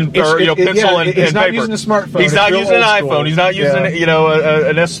pen and pencil and paper. He's not using a smartphone. He's not using an iPhone. He's not using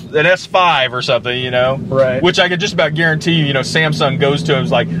an S5 or something. Right. Which I could just about guarantee you. Samsung goes to him and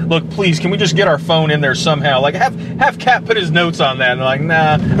is like, look, please, can we just get our phone in there somehow? Like, have Cap put his notes on that. And they're like,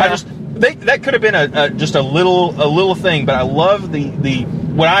 nah. That could have been just a little thing, but I love the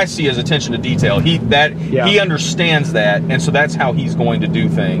what I see as attention to detail. He understands that, and so that's how he's going to do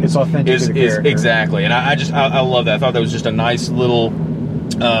things. It's authentic to the character. Exactly, and I love that. I thought that was just a nice little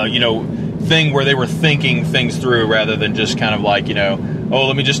thing where they were thinking things through rather than just kind of like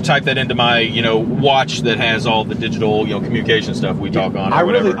let me just type that into my watch that has all the digital communication stuff we talk on. I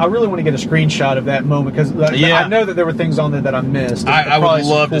really want to get a screenshot of that moment because I know that there were things on there that I missed. I would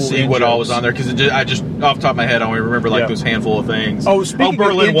love to see what all was on there because I just off the top of my head I only remember those handful of things.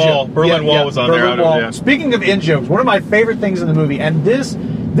 Berlin Wall. Berlin Wall was on Berlin there. Wall. Speaking of in-jokes, one of my favorite things in the movie, and this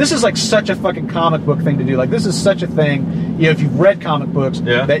is like such a fucking comic book thing to do. Like, this is such a thing, if you've read comic books,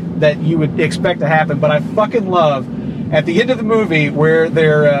 that you would expect to happen. But I fucking love at the end of the movie where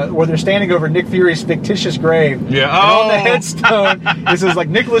they're standing over Nick Fury's fictitious grave. Yeah. And on the headstone it says like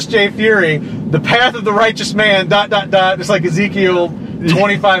Nicholas J. Fury, the path of the righteous man. ... It's like Ezekiel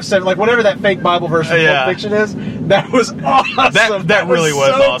 25:7, like whatever that fake Bible verse from Pulp Fiction is. That was awesome. That really was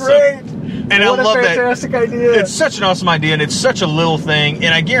so awesome. Great. And what I love a fantastic idea. It's such an awesome idea, and it's such a little thing.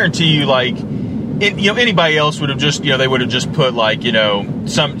 And I guarantee you, like, anybody else would have just, they would have just put like,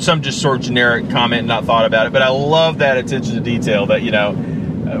 some just sort of generic comment and not thought about it. But I love that attention to detail. That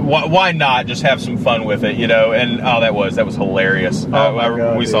why not just have some fun with it, And that was hilarious.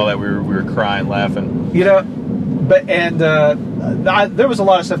 We saw that we were crying, laughing. There was a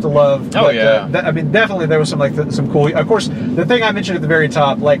lot of stuff to love. But, definitely there was some cool. Of course, the thing I mentioned at the very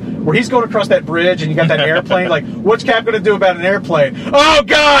top, like where he's going across that bridge and you got that airplane. Like, what's Cap going to do about an airplane? Oh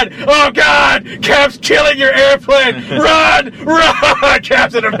God! Cap's killing your airplane! Run!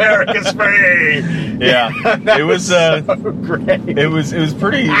 Captain America's free! Yeah, it was so great. It was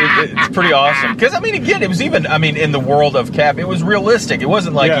pretty. It's pretty awesome because again, it was even. In the world of Cap, it was realistic. It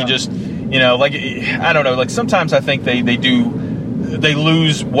wasn't like he just. I don't know. Like sometimes I think they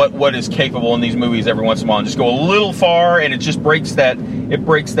lose what is capable in these movies every once in a while and just go a little far, and it just breaks that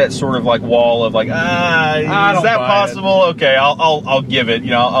sort of like wall of like is that possible? Okay, I'll give it.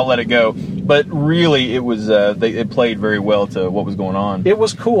 I'll let it go. But really, it was it played very well to what was going on. It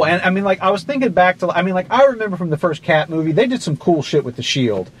was cool, and I was thinking back to I remember from the first Cap movie they did some cool shit with the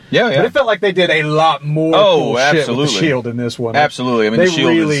shield. Yeah. But it felt like they did a lot more cool shit with the shield in this one. Absolutely, they the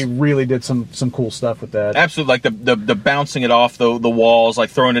shield really did some cool stuff with that. Absolutely, like the bouncing it off the walls, like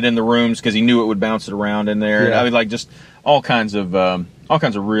throwing it in the rooms because he knew it would bounce it around in there. Yeah. Just all kinds of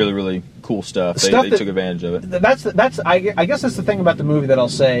really, really cool stuff. They took advantage of it. I guess that's the thing about the movie that I'll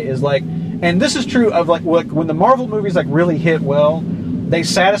say is like, and this is true of like when the Marvel movies like really hit well, they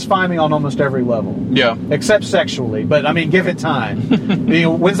satisfy me on almost every level. Yeah. Except sexually, but I mean, give it time.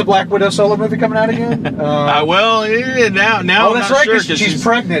 When's the Black Widow solo movie coming out again? Now. Oh, that's right. Sure, she's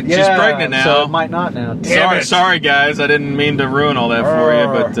pregnant. Yeah, she's pregnant now. So it might not now. Sorry, guys. I didn't mean to ruin all that for you,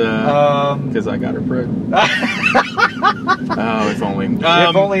 but because I got her pregnant. Oh, if only.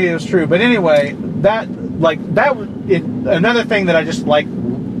 If only it was true. But anyway, another thing that I just like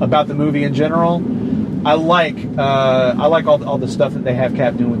about the movie in general. I like all the stuff that they have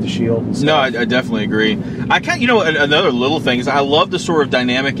Cap doing with the shield and stuff. No, I definitely agree. I another little thing is I love the sort of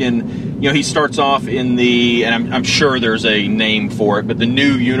dynamic in, he starts off in and I'm sure there's a name for it, but the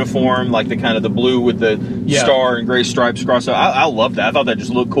new uniform, like the kind of the blue with the star and gray stripes across. I love that. I thought that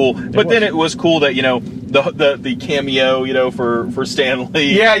just looked cool. But then it was cool that, the cameo, for Stan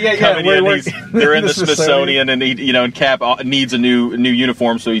Lee. Coming in. They're in the Smithsonian and and Cap needs a new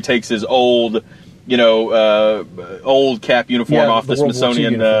uniform, so he takes his old Cap uniform off the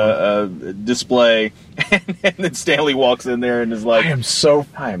Smithsonian display, and then Stanley walks in there and is like, I am so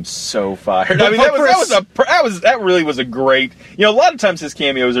fired. I mean, that really was a great. A lot of times his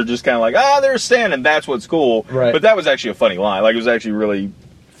cameos are just kind of like, there's Stan, and that's what's cool. Right. But that was actually a funny line. Like, it was actually really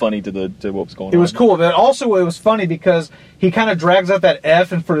funny to what was going on. It was cool, but also it was funny because he kind of drags out that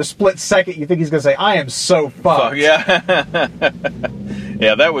F, and for a split second you think he's going to say, I am so fucked. Yeah.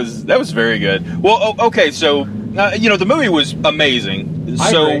 Yeah, that was very good. Well, okay, so the movie was amazing.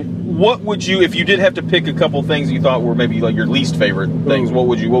 I agree. What would you, if you did have to pick a couple things you thought were maybe like your least favorite things, what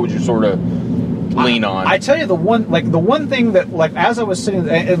would you sort of lean on? I tell you the one thing that, like, as I was sitting,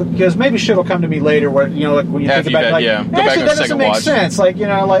 because maybe shit will come to me later where, like when you think about it, like, actually that doesn't make sense. Like,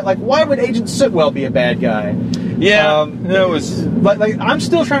 like why would Agent Sitwell be a bad guy? Yeah, that was like I'm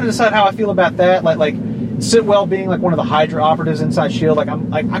still trying to decide how I feel about that. Like Sitwell being like one of the Hydra operatives inside S.H.I.E.L.D.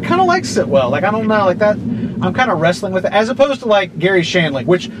 I kind of like Sitwell. Like, I don't know, like that. I'm kind of wrestling with it, as opposed to like Gary Shandling,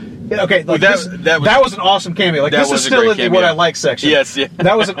 which. Okay, like that was an awesome cameo. Like, this is still in what I like section. Yes, yeah.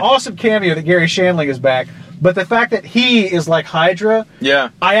 That was an awesome cameo that Gary Shandling is back. But the fact that he is like Hydra,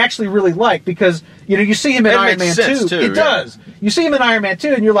 I actually really like, because you see him in Iron Man 2. It does. You see him in Iron Man 2,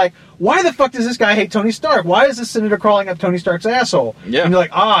 and you're like, why the fuck does this guy hate Tony Stark? Why is this senator crawling up Tony Stark's asshole? Yeah. And you're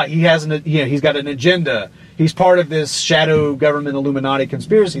like, he has he's got an agenda. He's part of this shadow government Illuminati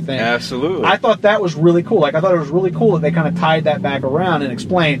conspiracy thing. Absolutely. I thought that was really cool. Like, I thought it was really cool that they kind of tied that back around and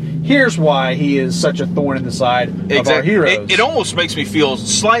explained, here's why he is such a thorn in the side of our heroes. It almost makes me feel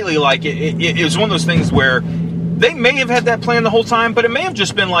slightly like it was one of those things where they may have had that plan the whole time, but it may have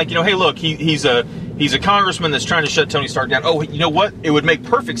just been like, hey, look, he's a congressman that's trying to shut Tony Stark down. Oh, you know what? It would make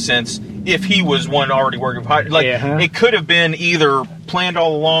perfect sense if he was one already working for Hydra. Like, it could have been either planned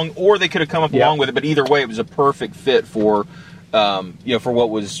all along, or they could have come up along with it. But either way, it was a perfect fit for for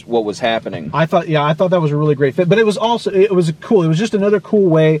what was happening. I thought that was a really great fit. But it was cool. It was just another cool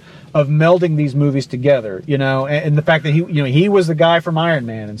way of melding these movies together. And the fact that he was the guy from Iron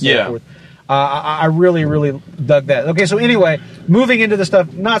Man and so forth. I really, really dug that. Okay, so anyway, moving into the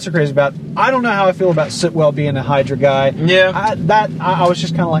stuff not so crazy about, I don't know how I feel about Sitwell being a Hydra guy. Yeah. I was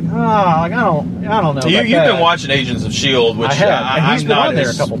just kind of like, I don't know. You've been watching Agents of S.H.I.E.L.D., which I have, and he's been on there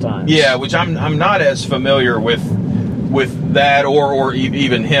a couple times. Yeah, which I'm not as familiar with that or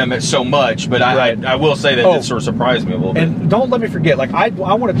even him so much, but I will say that it sort of surprised me a little bit. And don't let me forget, like, I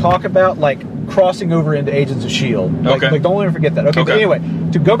want to talk about, like, crossing over into Agents of S.H.I.E.L.D. Like, don't let me forget that. Okay, but anyway,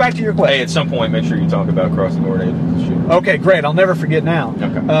 to go back to your question. Hey, at some point, make sure you talk about crossing over into Agents of S.H.I.E.L.D. Okay, great. I'll never forget now.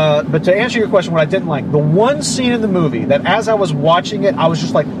 Okay. But to answer your question, what I didn't like, the one scene in the movie that as I was watching it, I was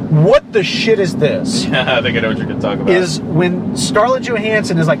just like, what the shit is this? I think I know what you're going to talk about. Is when Scarlett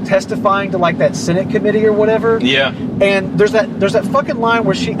Johansson is, like, testifying to, like, that Senate committee or whatever. Yeah. And there's that fucking line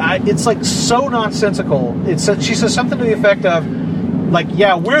where it's, like, so nonsensical. She says something to the effect of, like,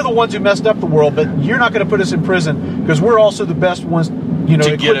 yeah, we're the ones who messed up the world, but you're not going to put us in prison because we're also the best ones,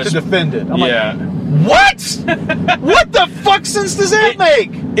 equipped to defend it. I'm like, what? What the fuck sense does that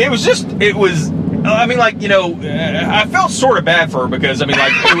make? I felt sort of bad for her because, it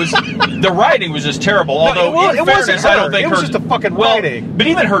was, the writing was just terrible. Although, in fairness, I don't think it was just a fucking writing. But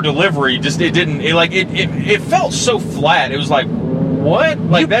even her delivery, it felt so flat. It was like, what?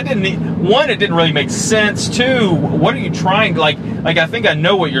 Like, that didn't, one, it didn't really make sense. Two, what are you trying, like I think I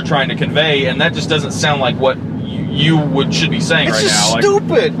know what you're trying to convey, and that just doesn't sound like what you should be saying right now. It's just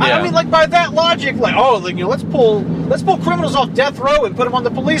stupid. By that logic, let's pull criminals off death row and put them on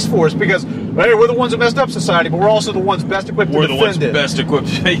the police force because, hey, we're the ones that messed up society, but we're also the ones best equipped to defend it. We're the ones best equipped.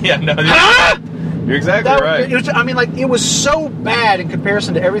 Yeah, no. You're exactly right. It was so bad in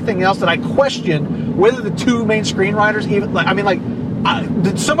comparison to everything else that I questioned whether the two main screenwriters even,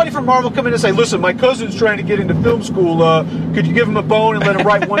 did somebody from Marvel come in and say, listen, my cousin's trying to get into film school, could you give him a bone and let him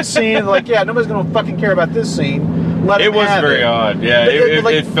write one scene? And they're like, yeah, nobody's going to fucking care about this scene. It was very odd. Yeah,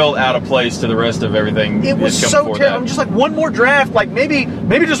 it felt out of place to the rest of everything. It was so terrible. I'm just like, one more draft, like maybe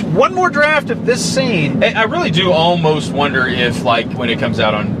just one more draft of this scene. I really do almost wonder if, like, when it comes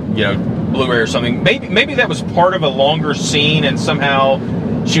out on, Blu-ray or something, maybe that was part of a longer scene and somehow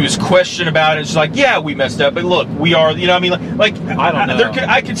she was questioned about it. She's like, yeah, we messed up, but look, we are, I mean, like I don't know.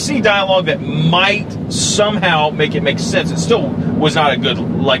 I could see dialogue that might somehow make it make sense. It still was not a good,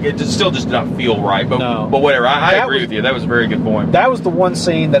 like, it still just did not feel right, but whatever. I agree with you. That was a very good point. That was the one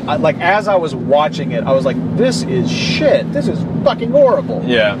scene that, as I was watching it, I was like, this is shit. This is fucking horrible.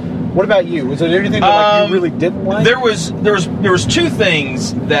 Yeah. What about you? Was there anything that you really didn't like? There was two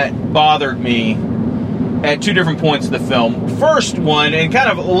things that bothered me at two different points of the film. First one, and kind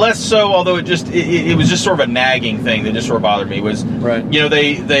of less so, although it was just sort of a nagging thing that just sort of bothered me, was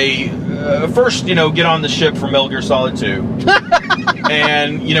they first get on the ship from Metal Gear Solid 2,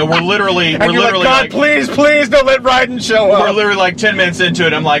 and we're literally like, please don't let Raiden show up. We're literally like 10 minutes into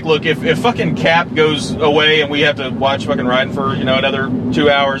it. I'm like, look, if fucking Cap goes away and we have to watch fucking Raiden for another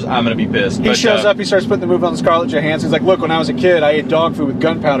 2 hours, I'm gonna be pissed. He shows up, he starts putting the move on Scarlett Johansson. He's like, look, when I was a kid, I ate dog food with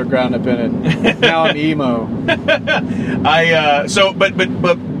gunpowder ground up in it. Now I'm emo. But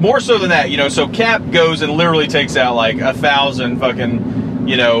more so than that, so Cap goes and literally takes out like 1,000 fucking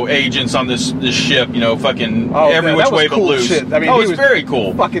agents on this ship, fucking every which way but loose. Shit. I mean, it was very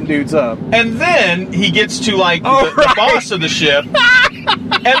cool. Fucking dudes up. And then he gets to like the boss of the ship,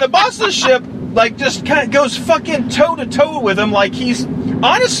 and the boss of the ship like just kind of goes fucking toe to toe with him, like he's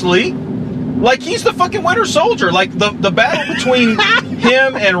honestly. Like, he's the fucking Winter Soldier. Like, the battle between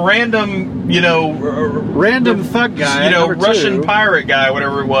him and random, random thug guy, Russian pirate guy,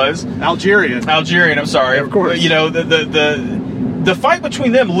 whatever it was. Algerian, I'm sorry. Of course. The fight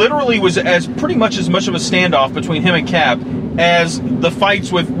between them literally was pretty much as much of a standoff between him and Cap as the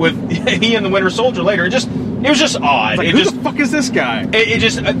fights with he and the Winter Soldier later. It was just odd. Like, who the fuck is this guy?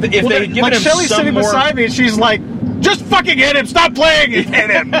 If they had given him Shelley's sitting beside me and she's like, just fucking hit him! Stop playing and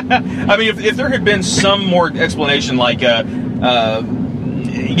hit him! I mean, if there had been some more explanation, like, like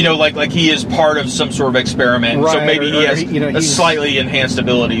he is part of some sort of experiment, right, so maybe he has slightly enhanced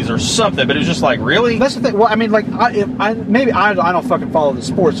abilities or something, but it was just like, really? That's the thing. Well, I mean, like, I don't fucking follow the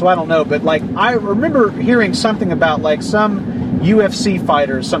sport, so I don't know, but, like, I remember hearing something about, like, some UFC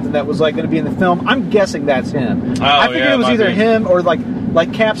fighter or something that was, like, going to be in the film. I'm guessing that's him. I figured it was either him or,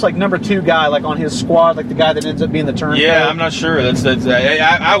 like Cap's like number 2 guy, like on his squad, like the guy that ends up being the turncoat. Yeah, I'm not sure.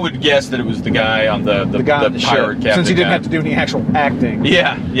 I would guess that it was the guy on the guy on the pirate ship, captain, since he didn't have to do any actual acting.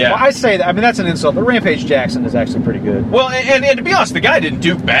 Yeah. Well, I say that. I mean, that's an insult. But Rampage Jackson is actually pretty good. Well, and to be honest, the guy didn't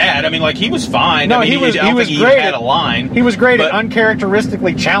do bad. I mean, like, he was fine. No, I mean, he was great. He had a line. He was great at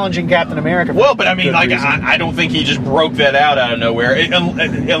uncharacteristically challenging Captain America. Well, but I mean, like, I don't think he just broke that out of nowhere,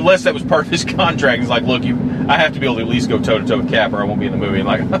 unless that was part of his contract. He's like, look, I have to be able to at least go toe to toe with Cap, or I won't be in the movie. And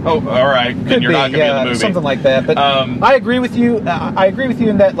like, oh, all right, then you're not going to be in the movie. Something like that. But I agree with you. I agree with you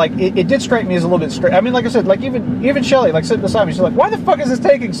in that, like, it did strike me as a little bit straight. I mean, like I said, like even Shelley, like, sitting beside me, she's like, why the fuck is this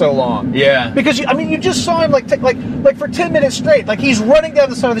taking so long? Yeah. Because you just saw him like for 10 minutes straight. Like, he's running down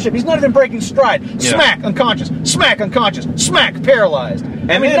the side of the ship. He's not even breaking stride. Yeah. Smack, unconscious. Smack, unconscious. Smack, paralyzed.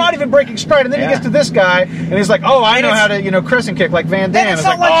 And he's not even breaking stride. And then he gets to this guy, and he's like, oh, I know how to, crescent kick like Van Damme. It's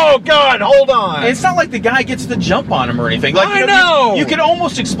like, oh, God, hold on. It's not like the guy gets the jump on him or anything. Like, I know. You could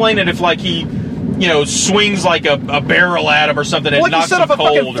almost explain it if, like, he, swings like a barrel at him or something and knocks him cold or something. Like, he set off a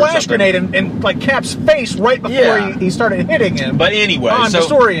fucking flash grenade in like, Cap's face right before he started hitting him. But anyway. I'm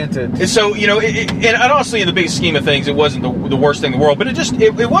disoriented. So, and honestly, in the big scheme of things, it wasn't the worst thing in the world, but it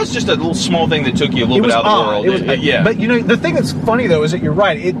was just a little small thing that took you a little bit out of the world. Yeah. But, the thing that's funny, though, is that you're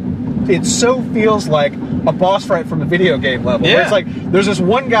right. It so feels like a boss fight from a video game level. Yeah. Where it's like, there's this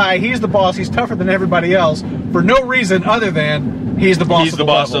one guy, he's the boss, he's tougher than everybody else, for no reason other than he's the boss of the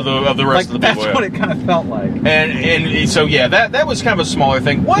rest of the people. That's what it kind of felt like. And so, yeah, that was kind of a smaller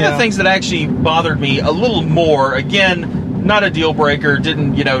thing. One of the things that actually bothered me a little more, again, not a deal breaker,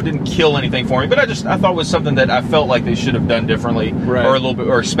 didn't kill anything for me, but I thought was something that I felt like they should have done differently, right, or a little bit,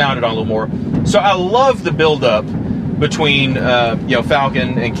 or expounded on a little more. So I love the build-up between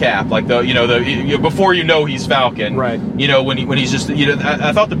Falcon and Cap, like before he's Falcon, right? When he's just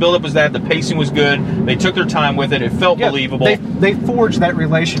I thought the buildup was that the pacing was good. They took their time with it. It felt believable. They forged that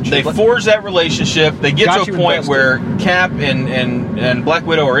relationship. They get to a point where Cap and Black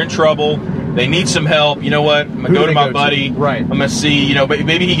Widow are in trouble. They need some help. You know what? I'm gonna go to my buddy. Right. I'm gonna see.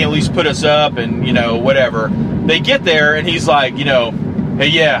 Maybe he can at least put us up and whatever. They get there and he's like, hey,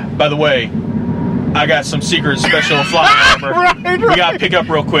 yeah. By the way, I got some secret special flying armor. Right. We got to pick up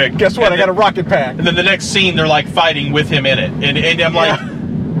real quick. Guess what? I got a rocket pack. And then the next scene, they're like fighting with him in it, and I'm like,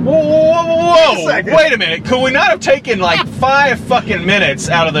 whoa, wait a minute. Could we not have taken like 5 fucking minutes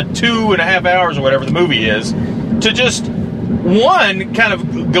out of the 2.5 hours or whatever the movie is to just one kind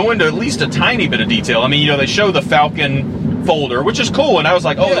of go into at least a tiny bit of detail? I mean, they show the Falcon folder, which is cool, and I was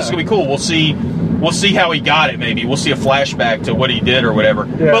like, oh, this is gonna be cool. We'll see how he got it. Maybe we'll see a flashback to what he did or whatever.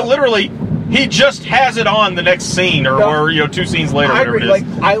 Yeah. But literally, he just has it on the next scene, or 2 scenes later, whatever it is.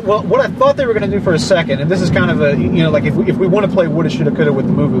 What I thought they were going to do for a second, and this is kind of a, like if we want to play woulda, shoulda, coulda with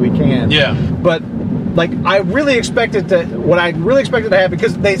the movie, we can. Yeah. But like what I really expected to happen,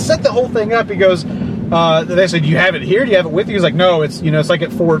 because they set the whole thing up. He goes, they said, "Do you have it here? Do you have it with you?" He's like, "No, it's it's like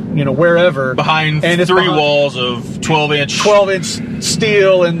at Fort wherever behind and three walls of 12-inch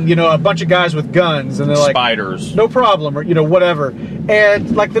steel, and a bunch of guys with guns, and they're like spiders, no problem, or whatever."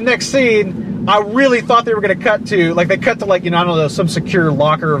 And like the next scene, I really thought they were going to cut to, like, they cut to, like, I don't know, some secure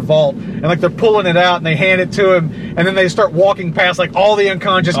locker or vault, and, like, they're pulling it out, and they hand it to him, and then they start walking past, like, all the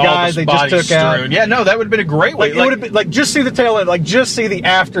unconscious guys they just took out. Yeah, no, that would have been a great way. Like, it would have been, like, just see the tail end, like, just see the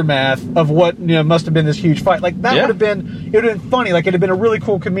aftermath of what, must have been this huge fight. Like, that would have been, it would have been funny. Like, it would have been a really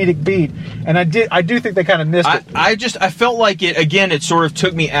cool comedic beat, and I do think they kind of missed it. I felt like it sort of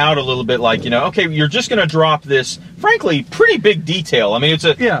took me out a little bit, like, okay, you're just going to drop this, frankly, pretty big detail. I mean,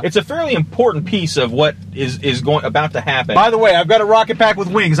 it's a fairly important piece of what is about to happen. By the way, I've got a rocket pack with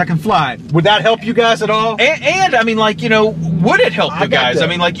wings. I can fly. Would that help you guys at all? And I mean, like, would it help the guys? I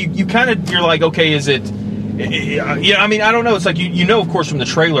mean, like, you're like, okay, is it? I mean, I don't know. It's like of course, from the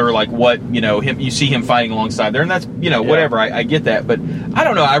trailer, like what you see him fighting alongside there, and that's whatever. I get that, but I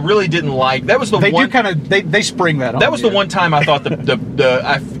don't know. I really didn't like that. Was the they one do kind of they spring that on. That was the one time I thought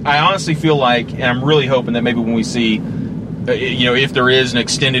I honestly feel like, and I'm really hoping that maybe when we see. If there is an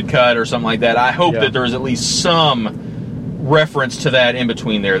extended cut or something like that, I hope that there is at least some reference to that in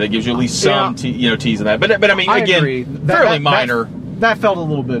between there that gives you at least some tease of that. But I mean, again, fairly minor. That felt a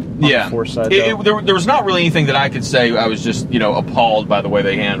little bit on the foresight. There was not really anything that I could say. I was just appalled by the way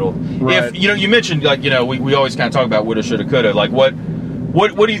they handled. Right. If you mentioned, like, we always kind of talk about woulda, shoulda, coulda. Like what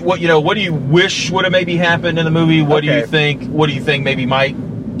do you wish would have maybe happened in the movie? What do you think maybe might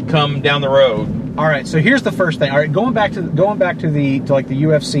come down the road? All right, so here's the first thing. All right, going back to the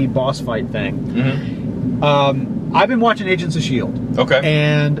UFC boss fight thing. Mm-hmm. I've been watching Agents of S.H.I.E.L.D. Okay.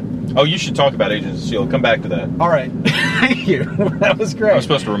 And you should talk about Agents of S.H.I.E.L.D. Come back to that. All right. Thank you. That was great. I was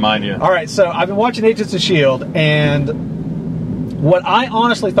supposed to remind you. All right, so I've been watching Agents of S.H.I.E.L.D. and what I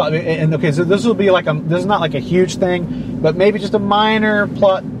honestly thought, and okay, so this will be like this is not like a huge thing, but maybe just a minor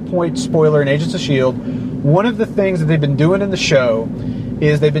plot point spoiler in Agents of S.H.I.E.L.D. One of the things that they've been doing in the show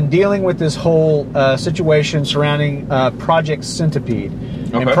is they've been dealing with this whole situation surrounding Project Centipede.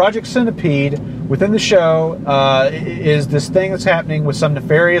 Okay. And Project Centipede, within the show, is this thing that's happening with some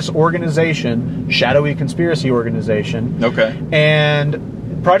nefarious organization, shadowy conspiracy organization. Okay.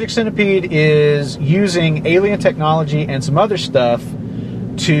 And Project Centipede is using alien technology and some other stuff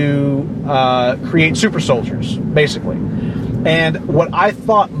to create super soldiers, basically. And what I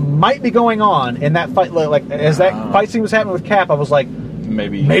thought might be going on in that fight, like as that fight scene was happening with Cap, I was like,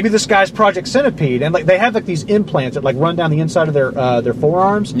 maybe this guy's Project Centipede, and like they have like these implants that like run down the inside of their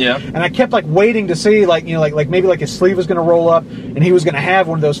forearms. Yeah. And I kept like waiting to see like like maybe like his sleeve was going to roll up and he was going to have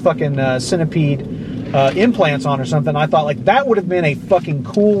one of those fucking centipede implants on or something. I thought like that would have been a fucking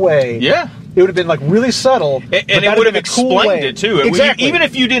cool way. Yeah. It would have been like really subtle, and it would have explained it too. Exactly. Even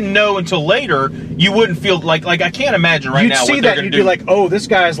if you didn't know until later, you wouldn't feel like I can't imagine right now. You'd see that and you'd be like, oh, this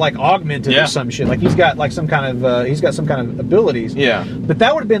guy's like augmented or some shit. Like he's got like some kind of abilities. Yeah. But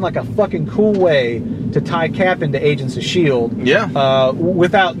that would have been like a fucking cool way to tie Cap into Agents of S.H.I.E.L.D. Yeah.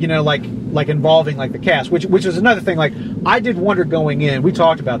 Without like involving like the cast, which is another thing. Like I did wonder going in. We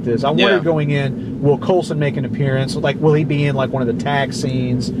talked about this. I wondered going in. Will Coulson make an appearance? Like, will he be in like one of the tag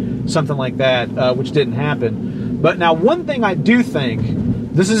scenes, something like that, which didn't happen. But now, one thing I do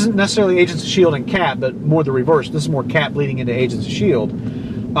think, this isn't necessarily Agents of S.H.I.E.L.D. and Cap, but more the reverse. This is more Cap leading into Agents of S.H.I.E.L.D.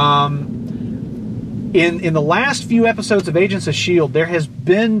 In the last few episodes of Agents of S.H.I.E.L.D., there has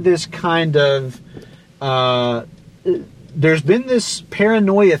been this kind of there's been this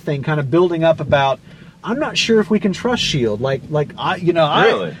paranoia thing kind of building up about, I'm not sure if we can trust S.H.I.E.L.D.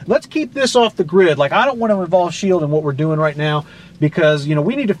 Really? Let's keep this off the grid. Like, I don't want to involve S.H.I.E.L.D. in what we're doing right now because,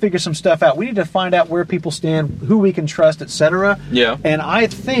 we need to figure some stuff out. We need to find out where people stand, who we can trust, etc. Yeah. And I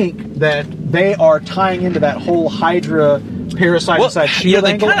think that they are tying into that whole Hydra Parasite inside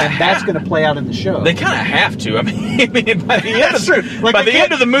S.H.I.E.L.D. angle, and that's going to play out in the show. They kind of have to. I mean by the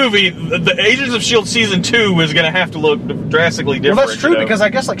end of the movie, the Agents of S.H.I.E.L.D. season 2 is going to have to look drastically different. Well, that's true, because I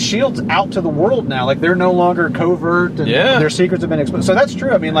guess like S.H.I.E.L.D.'s out to the world now. Like, they're no longer covert, and their secrets have been exposed. So that's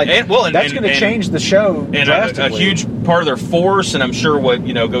true. I mean, like, that's going to change the show drastically. And a huge part of their force, and I'm sure what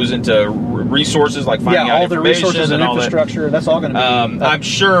goes into resources like finding out all the resources and infrastructure. That's all going to be. I'm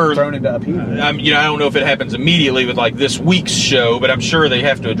sure thrown into upheaval. I don't know if it happens immediately with like this week's show, but I'm sure they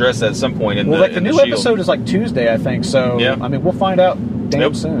have to address that at some point. The new episode is like Tuesday, I think. So I mean, we'll find out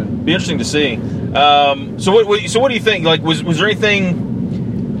damn soon. Be interesting to see. So what do you think? Like, was there anything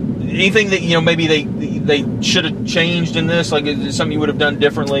that maybe they should have changed in this? Like, is it something you would have done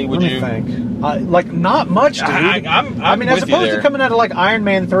differently? Would you think? Like, not much, dude. I mean, as opposed to coming out of like Iron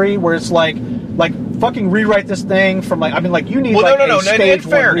Man 3, where it's like fucking rewrite this thing from like, I mean, like, you need a stage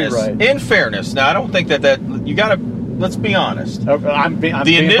one rewrite. In fairness, now I don't think that you gotta. Let's be honest. Okay, I'm being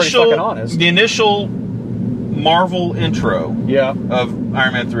pretty fucking honest. The initial Marvel intro of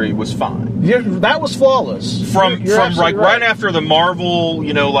Iron Man 3 was fine. Yeah, that was flawless. From right after the Marvel,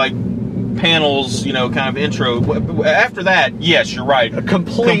 panels, kind of intro. After that, yes, you're right. A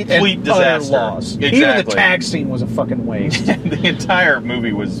complete disaster. Loss. Exactly. Even the tag scene was a fucking waste. The entire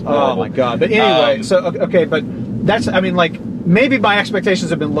movie was horrible. Oh my god. But anyway, but that's, I mean, like, maybe my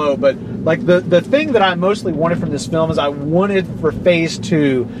expectations have been low, but like the thing that I mostly wanted from this film is I wanted for Phase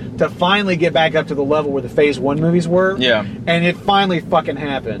 2 to finally get back up to the level where the Phase 1 movies were. Yeah. And it finally fucking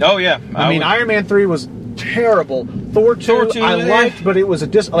happened. Oh yeah. I mean, Iron Man 3 was terrible. Thor 2 I liked, but it was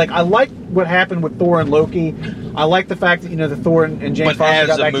I liked what happened with Thor and Loki. I liked the fact that the Thor and Jane Foster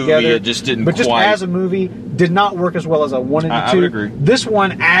got back together. It just didn't. But just as a movie, did not work as well as I wanted it to. I would agree. This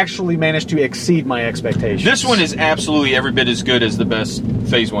one actually managed to exceed my expectations. This one is absolutely every bit as good as the best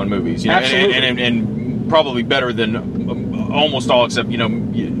Phase 1 movies. Absolutely, and probably better than almost all, except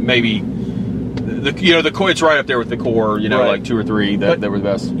maybe. The core, it's right up there with the core, like 2 or 3 that were the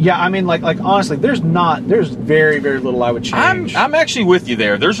best. Yeah, I mean, like honestly, there's very, very little I would change. I'm actually with you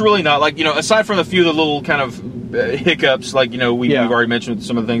there. There's really not, like, aside from a few of the little kind of hiccups, like, we've already mentioned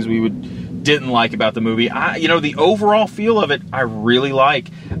some of the things we didn't like about the movie. The overall feel of it, I really like.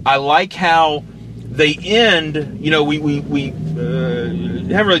 I like how they end. We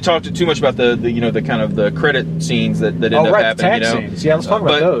haven't really talked too much about the kind of the credit scenes that end up happening. The tag scenes. Yeah, let's talk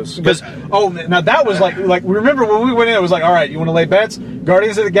about those. Because now that was like remember when we went in, it was like, all right, you want to lay bets?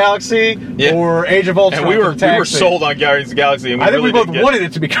 Guardians of the Galaxy or Age of Ultron? And we were sold on Guardians of the Galaxy. And I think we both wanted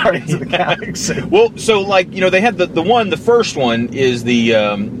it to be Guardians of the Galaxy. Well, so they had the first one is the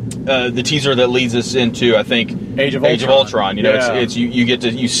teaser that leads us into, I think, Age of Ultron. It's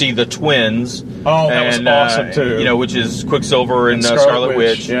you see the twins. Oh, that was awesome too. Which is Quicksilver and Scarlet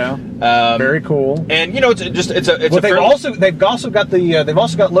Witch. Yeah, very cool. And they've also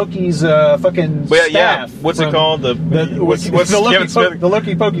got Loki's fucking staff. What's it called? The Loki Pokey stick.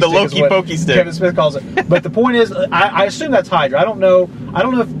 The Loki Pokey stick. Kevin Smith calls it. But the point is, I assume that's Hydra. I don't know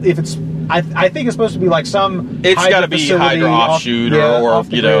if it's. I think it's supposed to be like some. It's got to be Hydra offshoot or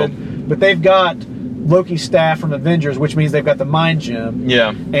But they've got Loki's staff from Avengers, which means they've got the Mind Gem.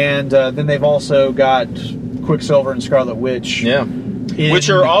 Yeah. And then they've also got Quicksilver and Scarlet Witch. Yeah. Which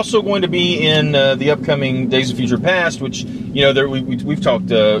are also going to be in the upcoming Days of Future Past, which, we've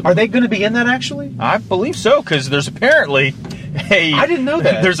talked... Are they going to be in that, actually? I believe so, because there's apparently I didn't know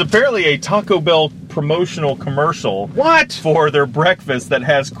that. There's apparently a Taco Bell promotional commercial for their breakfast that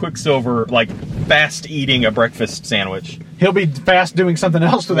has Quicksilver, like, fast eating a breakfast sandwich. He'll be fast doing something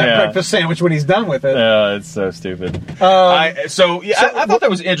else with that breakfast sandwich when he's done with it. Yeah, it's so stupid. I thought that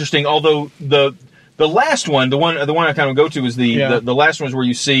was interesting, although the last one, the one I kind of go to is the last one is where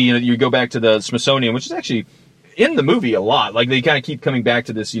you see, you go back to the Smithsonian, which is actually in the movie a lot. Like, they kind of keep coming back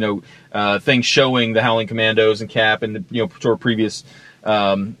to this, thing showing the Howling Commandos and Cap and sort of previous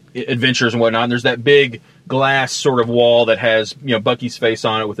adventures and whatnot. And there's that big glass sort of wall that has Bucky's face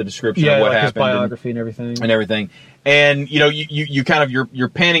on it with a description of what happened, his biography and everything. And you kind of you're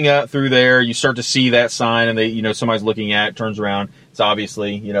panning up through there. You start to see that sign, and they somebody's looking at it, turns around. It's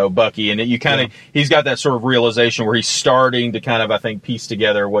obviously Bucky, and you kind of he's got that sort of realization where he's starting to kind of, I think, piece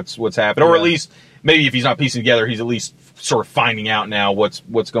together what's happened, or at least maybe if he's not piecing together, he's at least sort of finding out now what's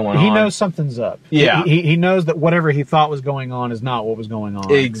going on. He knows something's up. Yeah, he knows that whatever he thought was going on is not what was going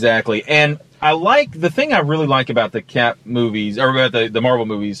on. Exactly. And I like the thing I really like about the Cap movies, or about the Marvel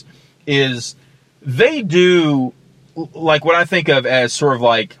movies, is they do like what I think of as sort of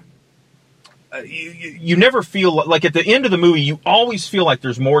like you never feel like at the end of the movie you always feel like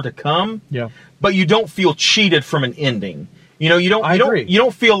there's more to come. Yeah. But you don't feel cheated from an ending. You know, you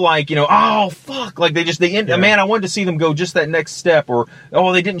don't feel like, you know, oh fuck, like they end. Man, I wanted to see them go just that next step, or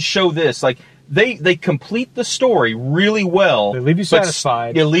oh, they didn't show this. Like they complete the story really well. They leave you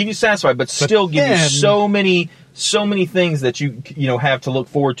satisfied. But still give you so many things that you have to look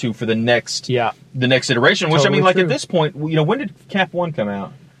forward to for the next iteration. Which, I mean, like, at this point, you know, when did Cap 1 come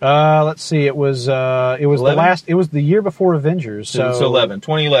out? Let's see. It was 11? It was the year before Avengers. So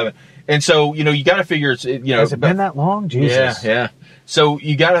 2011. And so, you know, you got to figure it's, you know, has it been that long? Jesus. Yeah. So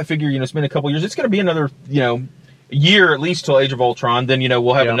you got to figure, you know, it's been a couple years. It's going to be another, you know, year at least till Age of Ultron. Then, you know,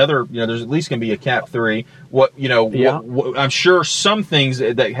 we'll have another, you know, there's at least going to be a Cap 3. I'm sure some things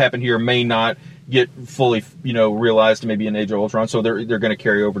that happen here may not get fully, you know, realized maybe in Age of Ultron, so they're going to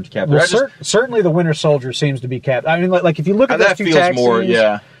carry over to Cap 3. Well, certainly the Winter Soldier seems to be Cap. I mean, like if you look at those two tag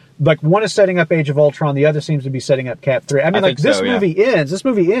scenes, like one is setting up Age of Ultron, the other seems to be setting up Cap 3. I mean, like this movie ends,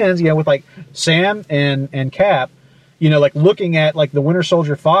 you know, with like Sam and Cap, you know, like looking at like the Winter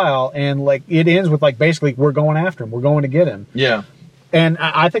Soldier file, and like it ends with like basically we're going after him, we're going to get him. Yeah. And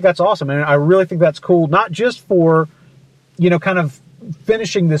I think that's awesome, and I really think that's cool, not just for, you know, kind of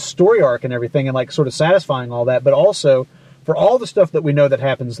finishing this story arc and everything and like sort of satisfying all that, but also for all the stuff that we know that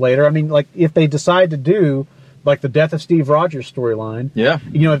happens later. I mean, like if they decide to do like the death of Steve Rogers storyline,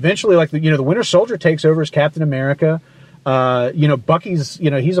 you know, eventually like the Winter Soldier takes over as Captain America. You know, Bucky's,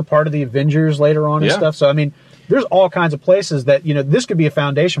 you know, he's a part of the Avengers later on and stuff. So I mean, there's all kinds of places that, you know, this could be a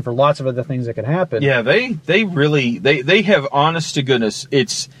foundation for lots of other things that could happen. Yeah, they really have, honest to goodness,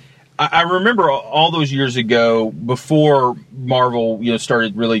 I remember all those years ago, before Marvel, you know,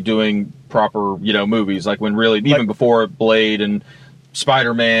 started really doing proper, you know, movies, like when really, even before Blade and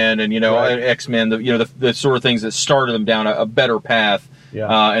Spider-Man and, you know, X-Men, the sort of things that started them down a better path,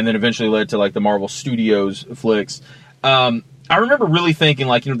 and then eventually led to like the Marvel Studios flicks. I remember really thinking,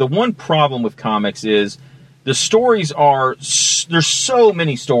 like, you know, the one problem with comics is the stories there's so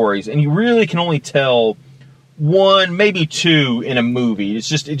many stories, and you really can only tell one, maybe two in a movie. It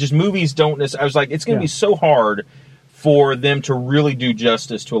just movies don't necessarily. I was like, it's going to be so hard for them to really do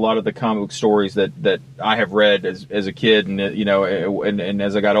justice to a lot of the comic book stories that I have read as a kid, and you know, and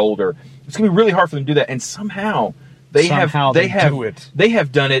as I got older. It's going to be really hard for them to do that, and somehow they have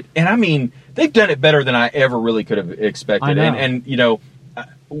done it, and I mean, they've done it better than I ever really could have expected. I know. And you know,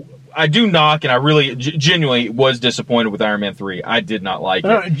 I do knock, and I really genuinely was disappointed with Iron Man 3. I did not like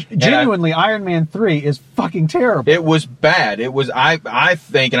it. Genuinely, Iron Man 3 is fucking terrible. It was bad. It was, I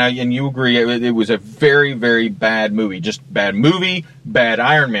think, and you agree, it was a very, very bad movie. Just bad movie, bad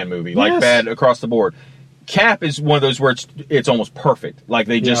Iron Man movie. Like, bad across the board. Cap is one of those where it's almost perfect. Like,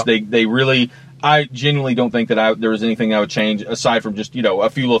 they just, they really, I genuinely don't think that there was anything I would change, aside from just, you know, a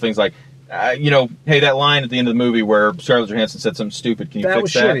few little things like, you know, hey, that line at the end of the movie where Scarlett Johansson said something stupid. Can you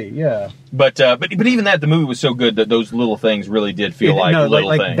fix that? That was shitty, yeah. But even that, the movie was so good that those little things really did feel like little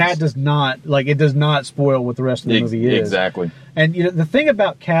things. That does not, like, it does not spoil what the rest of the movie is. Exactly. And, you know, the thing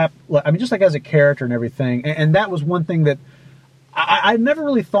about Cap, I mean, just like as a character and everything, and that was one thing that I never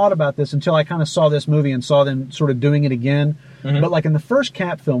really thought about this until I kind of saw this movie and saw them sort of doing it again. Mm-hmm. But like in the first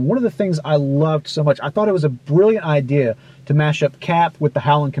Cap film, one of the things I loved so much, I thought it was a brilliant idea to mash up Cap with the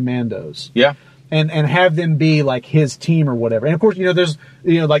Howling Commandos. Yeah. And have them be like his team or whatever. And of course, you know, there's,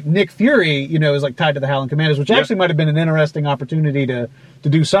 you know, like Nick Fury, you know, is like tied to the Howling Commandos, which actually might have been an interesting opportunity to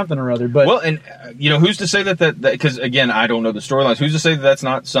do something or other. But well, and you know, who's to say that because again, I don't know the storylines. Who's to say that that's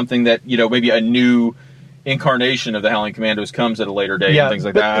not something that, you know, maybe a new incarnation of the Howling Commandos comes at a later date and things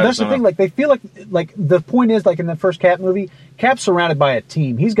like that. That's the thing. Like, they feel like the point is, like in the first Cap movie, Cap's surrounded by a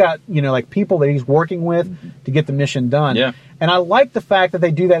team. He's got, you know, like people that he's working with to get the mission done. Yeah. And I like the fact that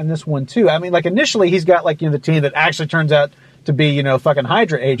they do that in this one too. I mean, like initially he's got like, you know, the team that actually turns out to be, you know, fucking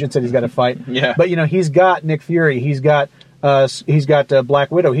Hydra agents that he's got to fight. Yeah. But you know, he's got Nick Fury. He's got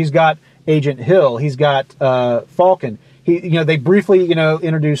Black Widow. He's got Agent Hill. He's got Falcon. You know, they briefly, you know,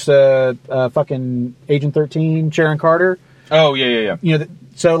 introduce fucking Agent 13, Sharon Carter. Oh, yeah. You know,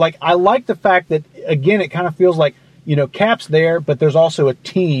 so, like, I like the fact that, again, it kind of feels like, you know, Cap's there, but there's also a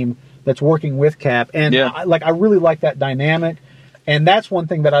team that's working with Cap. And, I really like that dynamic. And that's one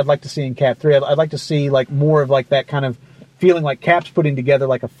thing that I'd like to see in Cap 3. I'd like to see, like, more of, like, that kind of feeling like Cap's putting together,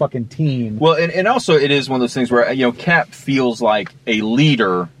 like, a fucking team. Well, and also it is one of those things where, you know, Cap feels like a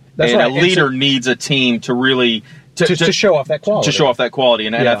leader. That's right. A leader needs a team to really... To show off that quality. To show off that quality.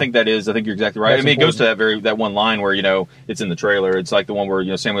 And I think I think you're exactly right. That's it goes to that one line where, you know, it's in the trailer. It's like the one where, you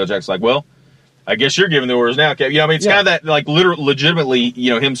know, Samuel L. Jackson's like, well, I guess you're giving the orders now, Cap. You know, I mean, it's kind of that, like, legitimately,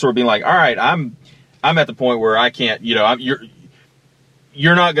 you know, him sort of being like, all right, I'm at the point where I can't, you know,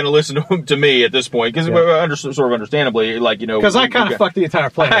 you're not going to listen to me at this point because sort of understandably, like, you know, because I kind of fucked the entire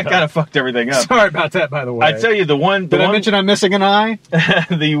planet. I kind of fucked everything up. Sorry about that, by the way. I tell you, did I mention I'm missing an eye?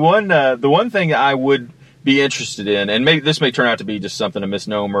 the one thing I would be interested in, and maybe this may turn out to be just something, a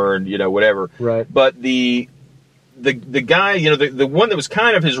misnomer, and, you know, whatever. Right. But the guy, you know, the one that was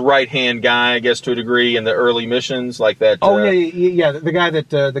kind of his right hand guy, I guess, to a degree, in the early missions, like that. Oh yeah, the guy that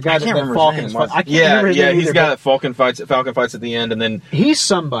Falcon is. I can't remember his name he's either, got that Falcon fights at the end, and then he's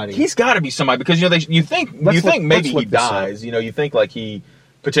somebody. He's got to be somebody because, you know, you think maybe he dies. You know, you think like he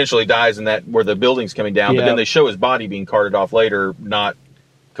potentially dies in that where the building's coming down, but then they show his body being carted off later, not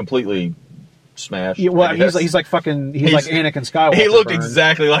completely smashed. Yeah, well, he's like Anakin Skywalker. He looked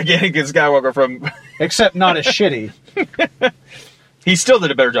exactly like Anakin Skywalker from, except not as shitty. He still did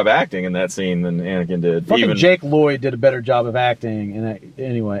a better job acting in that scene than Anakin did. Fucking Jake Lloyd did a better job of acting.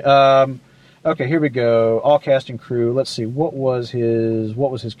 Anyway, okay, here we go. All cast and crew. Let's see. What was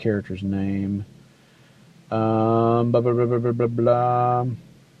his character's name? Blah, blah, blah, blah, blah, blah, blah.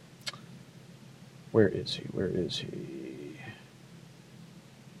 Where is he?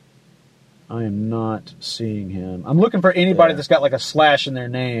 I am not seeing him. I'm looking for anybody that's got like a slash in their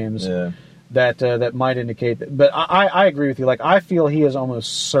names that might indicate that. But I agree with you. Like, I feel he is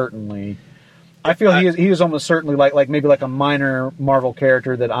almost certainly. He is almost certainly like maybe like a minor Marvel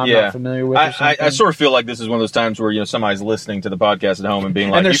character that I'm not familiar with. I sort of feel like this is one of those times where, you know, somebody's listening to the podcast at home and being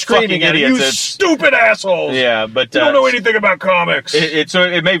like, and they're screaming at idiots, you stupid assholes. Yeah, but you don't know anything about comics. So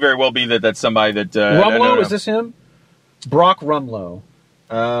it may very well be that's somebody that Rumlow, is this him? Brock Rumlow.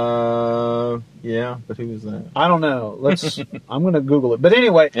 Yeah, but who was that? I don't know. I'm going to Google it. But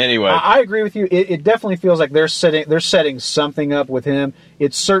anyway, I agree with you. It definitely feels like they're setting something up with him.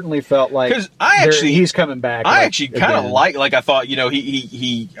 It certainly felt like he's coming back. I actually kind of like I thought, you know,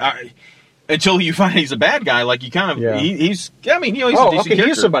 he until you find he's a bad guy, like you kind of he's a decent character.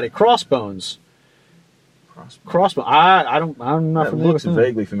 Here's somebody. Crossbones. Crossbones. I'm not familiar with him.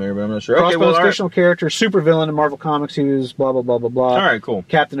 Vaguely familiar, but I'm not sure. Crossbones, fictional character, supervillain in Marvel Comics. He was blah blah blah blah blah. All right, cool.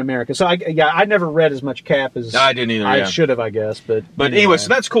 Captain America. So I never read as much Cap as I didn't either. I should have, I guess. But anyway, so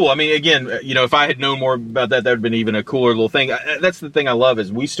that's cool. I mean, again, you know, if I had known more about that, that would have been even a cooler little thing. That's the thing I love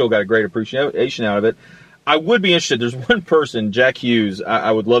is we still got a great appreciation out of it. I would be interested. There's one person, Jack Hughes. I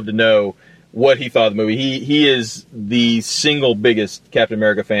would love to know what he thought of the movie. He is the single biggest Captain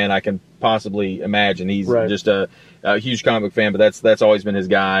America fan I can possibly imagine. He's just a huge comic book fan, but that's always been his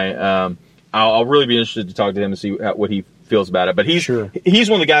guy. I'll really be interested to talk to him and see what he feels about it. But he's one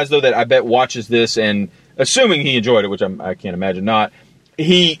of the guys, though, that I bet watches this, and assuming he enjoyed it, which I can't imagine not,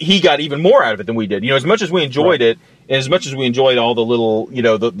 he got even more out of it than we did. You know, as much as we enjoyed it, and as much as we enjoyed all the little, you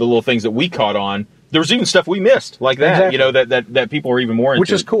know, the little things that we caught on, there was even stuff we missed like that, you know, that people were even more into.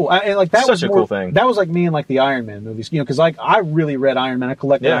 Which is cool. Like that was such a cool thing. That was like me and like the Iron Man movies, you know, because like I really read Iron Man. I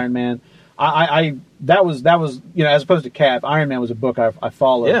collected Iron Man. That was you know, as opposed to Cap, Iron Man was a book I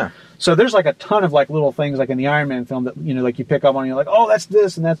followed. Yeah. So there's like a ton of like little things like in the Iron Man film that, you know, like you pick up on and you're like, oh, that's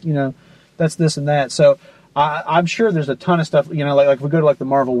this and that's, you know, that's this and that. So I'm sure there's a ton of stuff, you know, like if we go to like the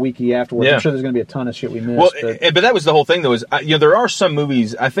Marvel Wiki afterwards, I'm sure there's going to be a ton of shit we missed. Well, but that was the whole thing though, is, you know, there are some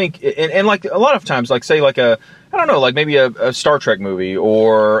movies, I think, and like a lot of times, like say like I don't know, like maybe a Star Trek movie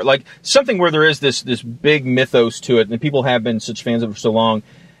or like something where there is this big mythos to it and people have been such fans of it for so long.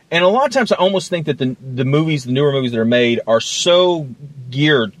 And a lot of times I almost think that the newer movies that are made are so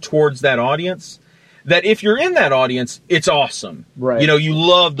geared towards that audience that if you're in that audience, it's awesome. Right. You know, you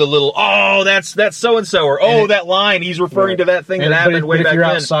love the little, oh, that's so-and-so, or that line, he's referring to that thing that happened way back then. If you're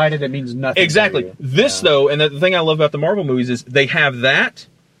outside it means nothing. Exactly. This, though, and the thing I love about the Marvel movies is they have that.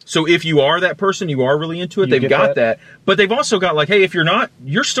 So if you are that person, you are really into it, they've got that. But they've also got like, hey, if you're not,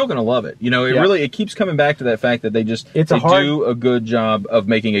 you're still going to love it. You know, it keeps coming back to that fact that they do a good job of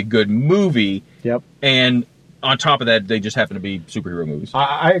making a good movie. Yep. And on top of that, they just happen to be superhero movies.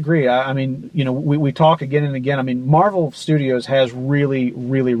 I agree. I mean, you know, we talk again and again. I mean, Marvel Studios has really,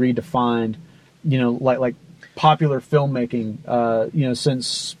 really redefined, you know, like popular filmmaking, you know,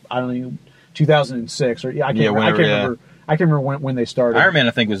 since, I don't know, 2006. Or I can't remember. I can't remember when they started. Iron Man,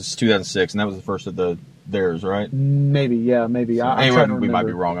 I think, was 2006, and that was the first of theirs, right? Maybe, yeah, maybe. So, anyway, we might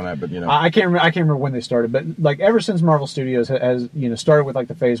be wrong on that, but you know, I can't remember when they started. But like ever since Marvel Studios has you know started with like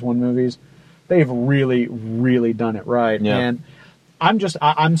the Phase 1 movies, they've really, really done it right. Yeah. And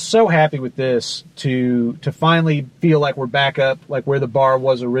I'm so happy with this to finally feel like we're back up like where the bar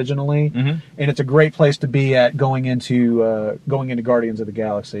was originally, and it's a great place to be at going into Guardians of the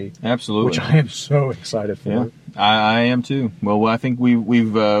Galaxy. Absolutely, which I am so excited for. Yeah. I am too. Well, I think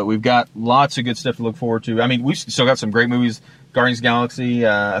we've got lots of good stuff to look forward to. I mean, we've still got some great movies Guardians of the Galaxy.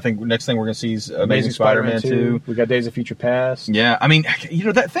 I think next thing we're going to see is Amazing Spider-Man 2. We got Days of Future Past. Yeah, I mean,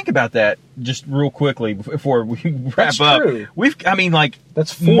 think about that just real quickly before we wrap That's up. True.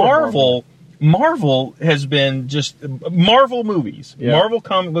 That's Marvel has been just Marvel movies. Yeah. Marvel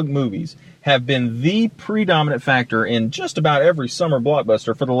comic book movies have been the predominant factor in just about every summer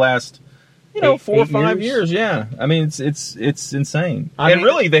blockbuster for the last 4 or 5 years. Yeah, I mean it's insane.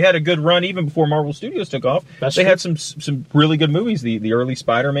 Really, they had a good run even before Marvel Studios took off. They had some really good movies. The early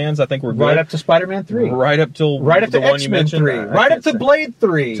Spider-Mans, I think, were good. Right up to Spider-Man 3. Right up to X-Men 3. Right up to Blade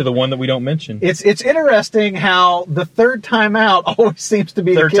 3. To the one that we don't mention. It's interesting how the third time out always seems to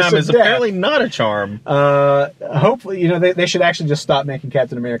be the kiss of death. Third time is apparently not a charm. Hopefully, they should actually just stop making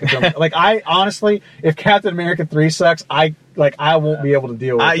Captain America 3. I honestly, if Captain America 3 sucks, I won't be able to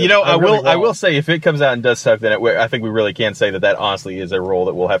deal with it. I will say, if it comes out and does suck, then I think we really can say that honestly is a role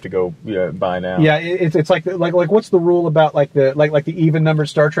that we'll have to go buy now. Yeah, it's like what's the rule about the even numbered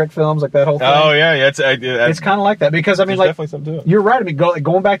Star Trek films, like that whole thing? Oh yeah, it's kind of like that, because I mean, definitely something to it. You're right. I mean,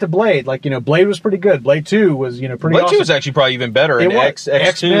 going back to Blade, Blade was pretty good. Blade 2 was pretty. Blade awesome. 2 was actually probably even better. And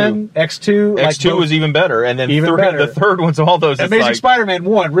X-Men, X2 was even better, and then the third one's all those. Amazing Spider-Man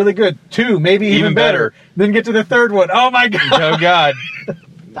 1, really good. 2, maybe even better. Then get to the third one. Oh my god! Oh god!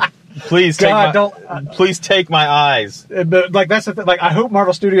 Please take my eyes. But that's the thing. I hope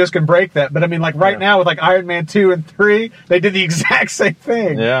Marvel Studios can break that. But I mean, now with Iron Man 2 and 3, they did the exact same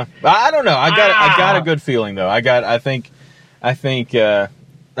thing. Yeah, I don't know. I got a good feeling though. I think we're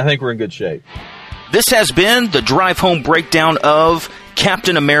in good shape. This has been the Drive Home breakdown of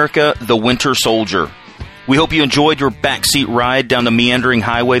Captain America: The Winter Soldier. We hope you enjoyed your backseat ride down the meandering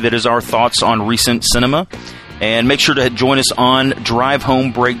highway that is our thoughts on recent cinema. And make sure to join us on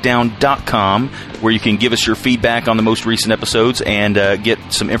drivehomebreakdown.com, where you can give us your feedback on the most recent episodes and get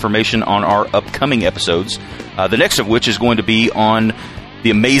some information on our upcoming episodes. The next of which is going to be on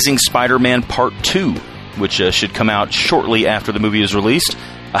The Amazing Spider-Man Part 2, which should come out shortly after the movie is released.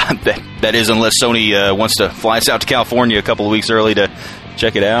 That is, unless Sony wants to fly us out to California a couple of weeks early to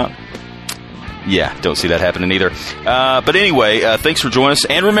check it out. Yeah, don't see that happening either. But anyway, thanks for joining us.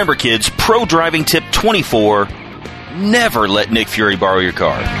 And remember, kids, pro driving tip 24, never let Nick Fury borrow your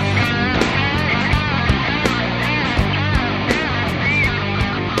car.